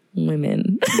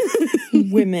 Women.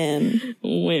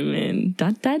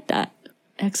 Dot, dot, dot.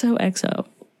 XOXO.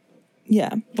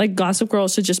 Yeah. Like Gossip Girl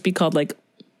should just be called like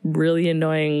really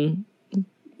annoying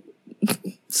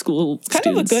school kind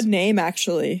students. Of a good name,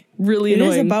 actually. Really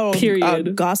annoying, it is about period.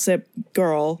 A Gossip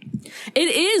Girl.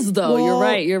 It is, though.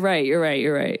 Well, you're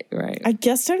right. I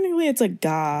guess technically it's a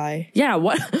guy. Yeah,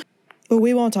 what? But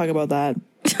we won't talk about that.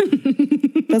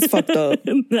 That's fucked up.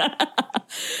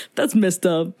 That's messed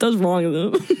up. That's wrong of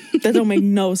them. That don't make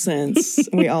no sense.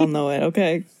 We all know it,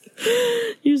 okay?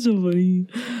 You're so funny.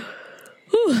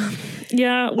 Whew.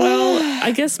 Yeah, well,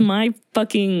 I guess my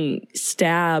fucking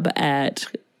stab at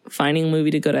finding a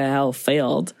movie to go to hell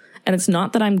failed. And it's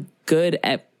not that I'm good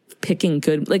at picking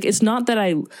good. Like, it's not that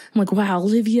I'm like, wow,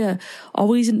 Olivia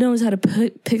always knows how to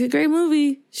pick a great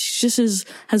movie. She just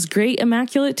has great,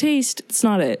 immaculate taste. It's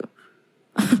not it.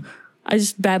 I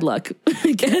just bad luck,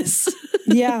 I guess.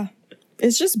 Yeah.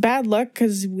 It's just bad luck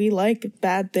because we like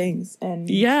bad things. And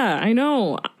yeah, I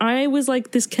know. I was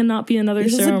like, this cannot be another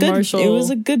Sarah Marshall. It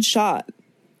was a good shot.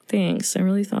 Thanks. I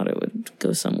really thought it would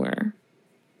go somewhere.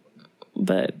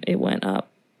 But it went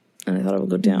up. And I thought it would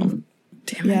go down.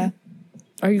 Damn it. Yeah.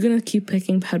 Are you going to keep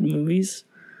picking bad movies?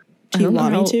 Do you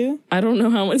want me to? I don't know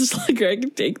how much longer I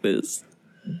can take this.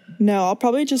 No, I'll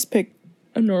probably just pick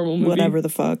a normal movie. Whatever the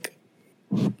fuck.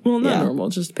 Well, not normal.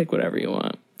 Just pick whatever you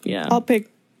want. Yeah. I'll pick,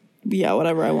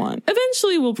 whatever I want.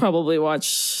 Eventually, we'll probably watch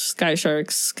Sky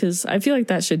Sharks because I feel like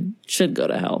that should go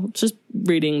to hell. Just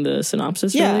reading the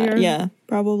synopsis earlier. Yeah,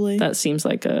 probably. That seems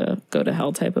like a go to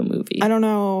hell type of movie. I don't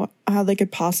know how they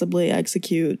could possibly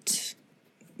execute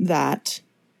that.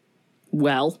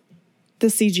 Well, the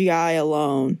CGI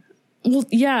alone. Well,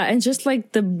 yeah, and just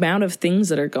like the amount of things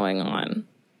that are going on.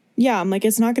 Yeah, I'm like,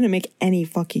 it's not going to make any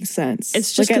fucking sense.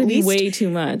 It's just going to be way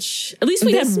too much. At least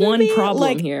we had one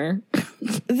problem here.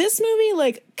 This movie,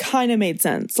 like, kind of made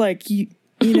sense. Like, you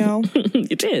know?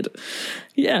 It did.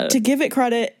 Yeah. To give it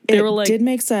credit, it did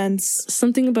make sense.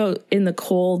 Something about in the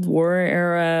Cold War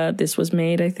era, this was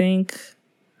made, I think.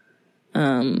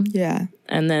 Yeah.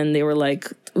 And then they were like,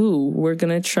 ooh, we're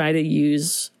going to try to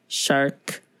use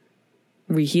shark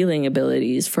rehealing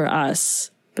abilities for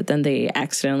us. But then they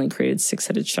accidentally created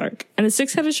Six-Headed Shark. And the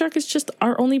Six-Headed Shark is just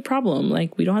our only problem.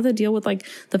 Like, we don't have to deal with, like,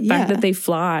 the fact that they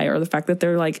fly or the fact that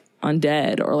they're, like,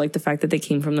 undead or, like, the fact that they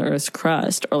came from the Earth's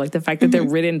crust or, like, the fact that they're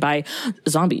ridden by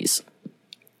zombies.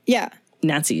 Yeah.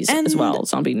 Nazis as well.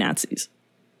 Zombie Nazis.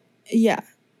 Yeah.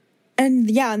 And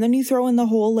then you throw in the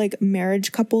whole, like,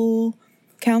 marriage couple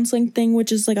counseling thing,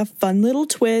 which is, like, a fun little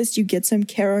twist. You get some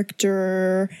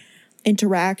character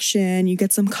interaction. You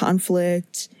get some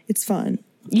conflict. It's fun.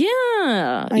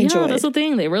 Yeah. I enjoy that's the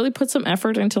thing. They really put some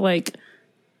effort into, like,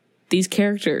 these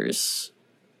characters,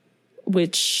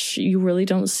 which you really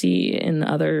don't see in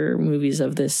other movies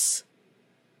of this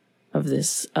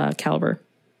caliber.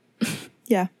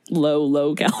 Yeah.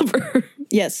 Low caliber.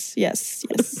 Yes.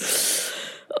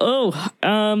 Oh,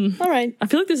 all right. I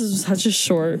feel like this is such a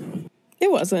short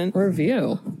It wasn't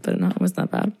review, but it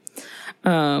wasn't that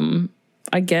bad.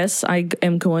 I guess I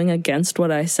am going against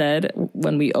what I said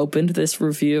when we opened this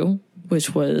review,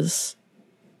 which was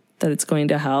that it's going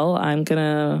to hell. I'm going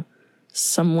to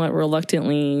somewhat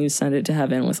reluctantly send it to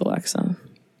heaven with Alexa.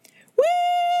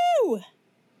 Woo!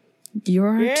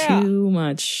 You're too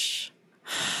much.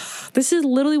 This is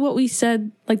literally what we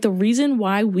said. Like, the reason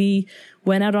why we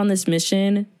went out on this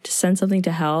mission to send something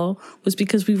to hell was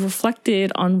because we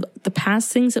reflected on the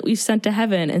past things that we've sent to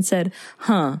heaven and said,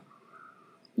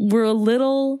 we're a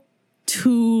little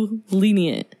too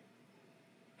lenient.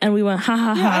 And we went,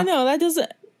 ha. I know, that doesn't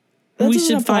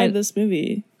apply to this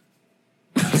movie.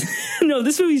 No,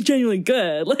 this movie's genuinely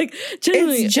good. Like,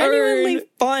 it's genuinely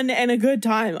fun and a good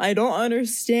time. I don't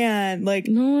understand. Like,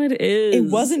 no, it is. It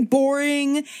wasn't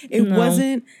boring. It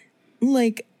wasn't,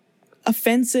 like,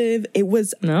 offensive. It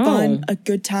was fun, a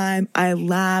good time. I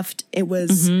laughed. It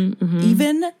was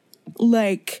even,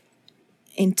 like,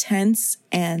 intense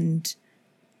and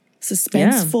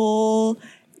suspenseful.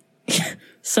 Yeah.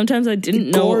 Sometimes I didn't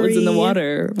know what was in the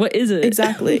water. What is it?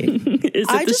 Exactly. Is it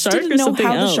I the just shark didn't or know something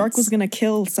how else? The shark was going to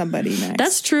kill somebody next.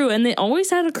 That's true. And they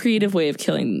always had a creative way of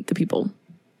killing the people.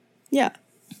 Yeah.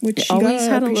 which it always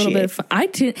had a little bit of fun.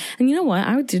 And you know what?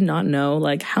 I did not know,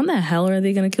 like, how in the hell are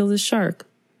they going to kill this shark?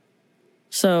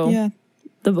 So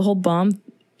the whole bomb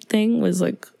thing was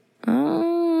like,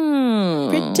 oh.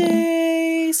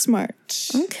 Pretty smart.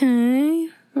 Okay.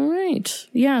 All right.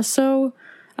 Yeah, so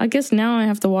I guess now I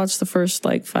have to watch the first,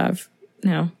 like, 5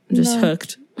 now. I'm just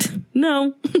hooked.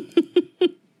 No.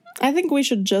 I think we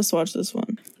should just watch this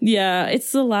one. Yeah,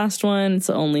 it's the last one. It's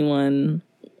the only one.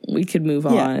 We could move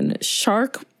on.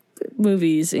 Shark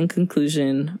movies, in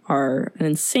conclusion, are an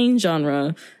insane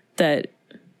genre that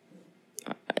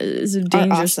is a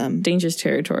dangerous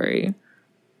territory.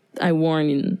 I warn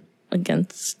you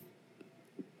against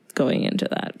going into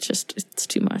that. It's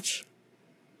too much.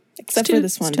 Except for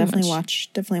this one. Definitely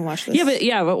watch this.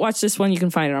 But watch this one. You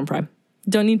can find it on Prime.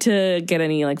 Don't need to get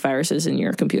any like viruses in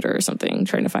your computer or something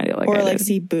trying to find it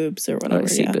see boobs or whatever. Or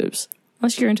see boobs.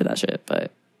 Unless you're into that shit,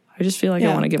 but I just feel like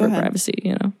I want to give her privacy,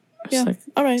 you know?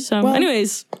 All right. So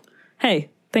anyways, hey,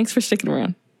 thanks for sticking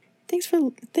around. Thanks for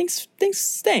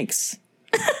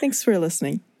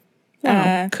listening.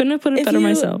 Wow, couldn't have put it better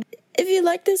myself. If you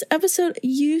like this episode,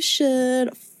 you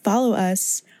should follow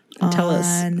us and tell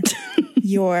us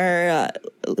your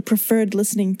preferred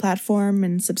listening platform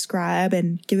and subscribe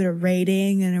and give it a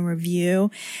rating and a review.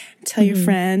 Tell your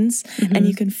friends. And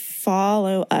you can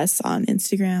follow us on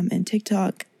Instagram and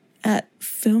TikTok at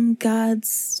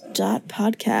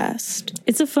filmgods.podcast.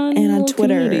 It's a fun and on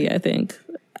Twitter, community, I think.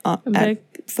 At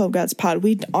FilmGodsPod.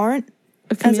 We aren't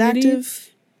as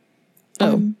active.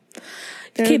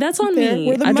 Okay, that's on me.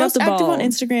 We're the most active on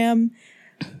Instagram.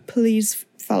 Please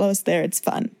follow us there. It's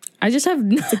fun.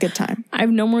 It's a good time. I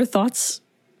have no more thoughts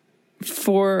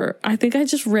I think I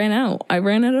just ran out. I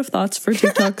ran out of thoughts for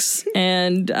TikToks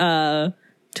and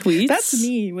tweets. That's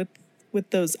me with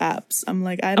those apps. I'm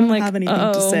like, I don't have anything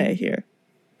to say here.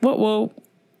 Whoa.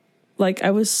 Like,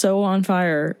 I was so on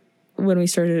fire when we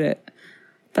started it.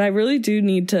 But I really do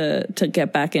need to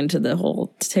get back into the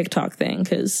whole TikTok thing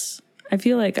because I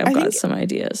feel like I've got some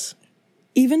ideas.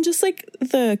 Even just like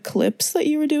the clips that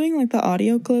you were doing, like the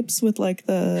audio clips with like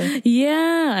the...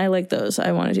 Yeah, I like those.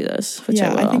 I want to do those, which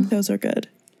I will. I think those are good.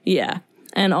 Yeah.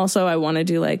 And also I want to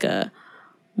do like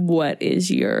what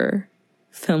is your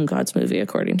Film Gods movie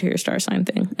according to your star sign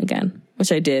thing again,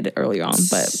 which I did earlier on,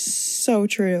 but... So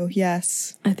true,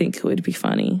 yes. I think it would be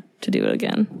funny to do it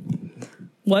again.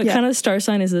 What kind of star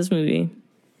sign is this movie?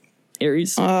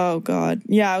 Aries. Oh, God.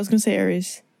 Yeah, I was going to say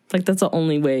Aries. Like, that's the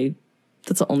only way.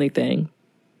 That's the only thing.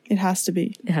 It has to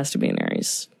be. It has to be an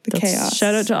Aries. Chaos.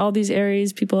 Shout out to all these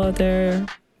Aries people out there.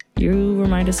 You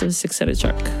remind us of a 6-headed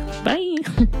shark. Bye.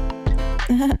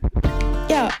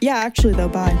 Yeah, actually, though,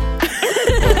 bye.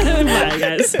 Bye,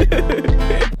 guys.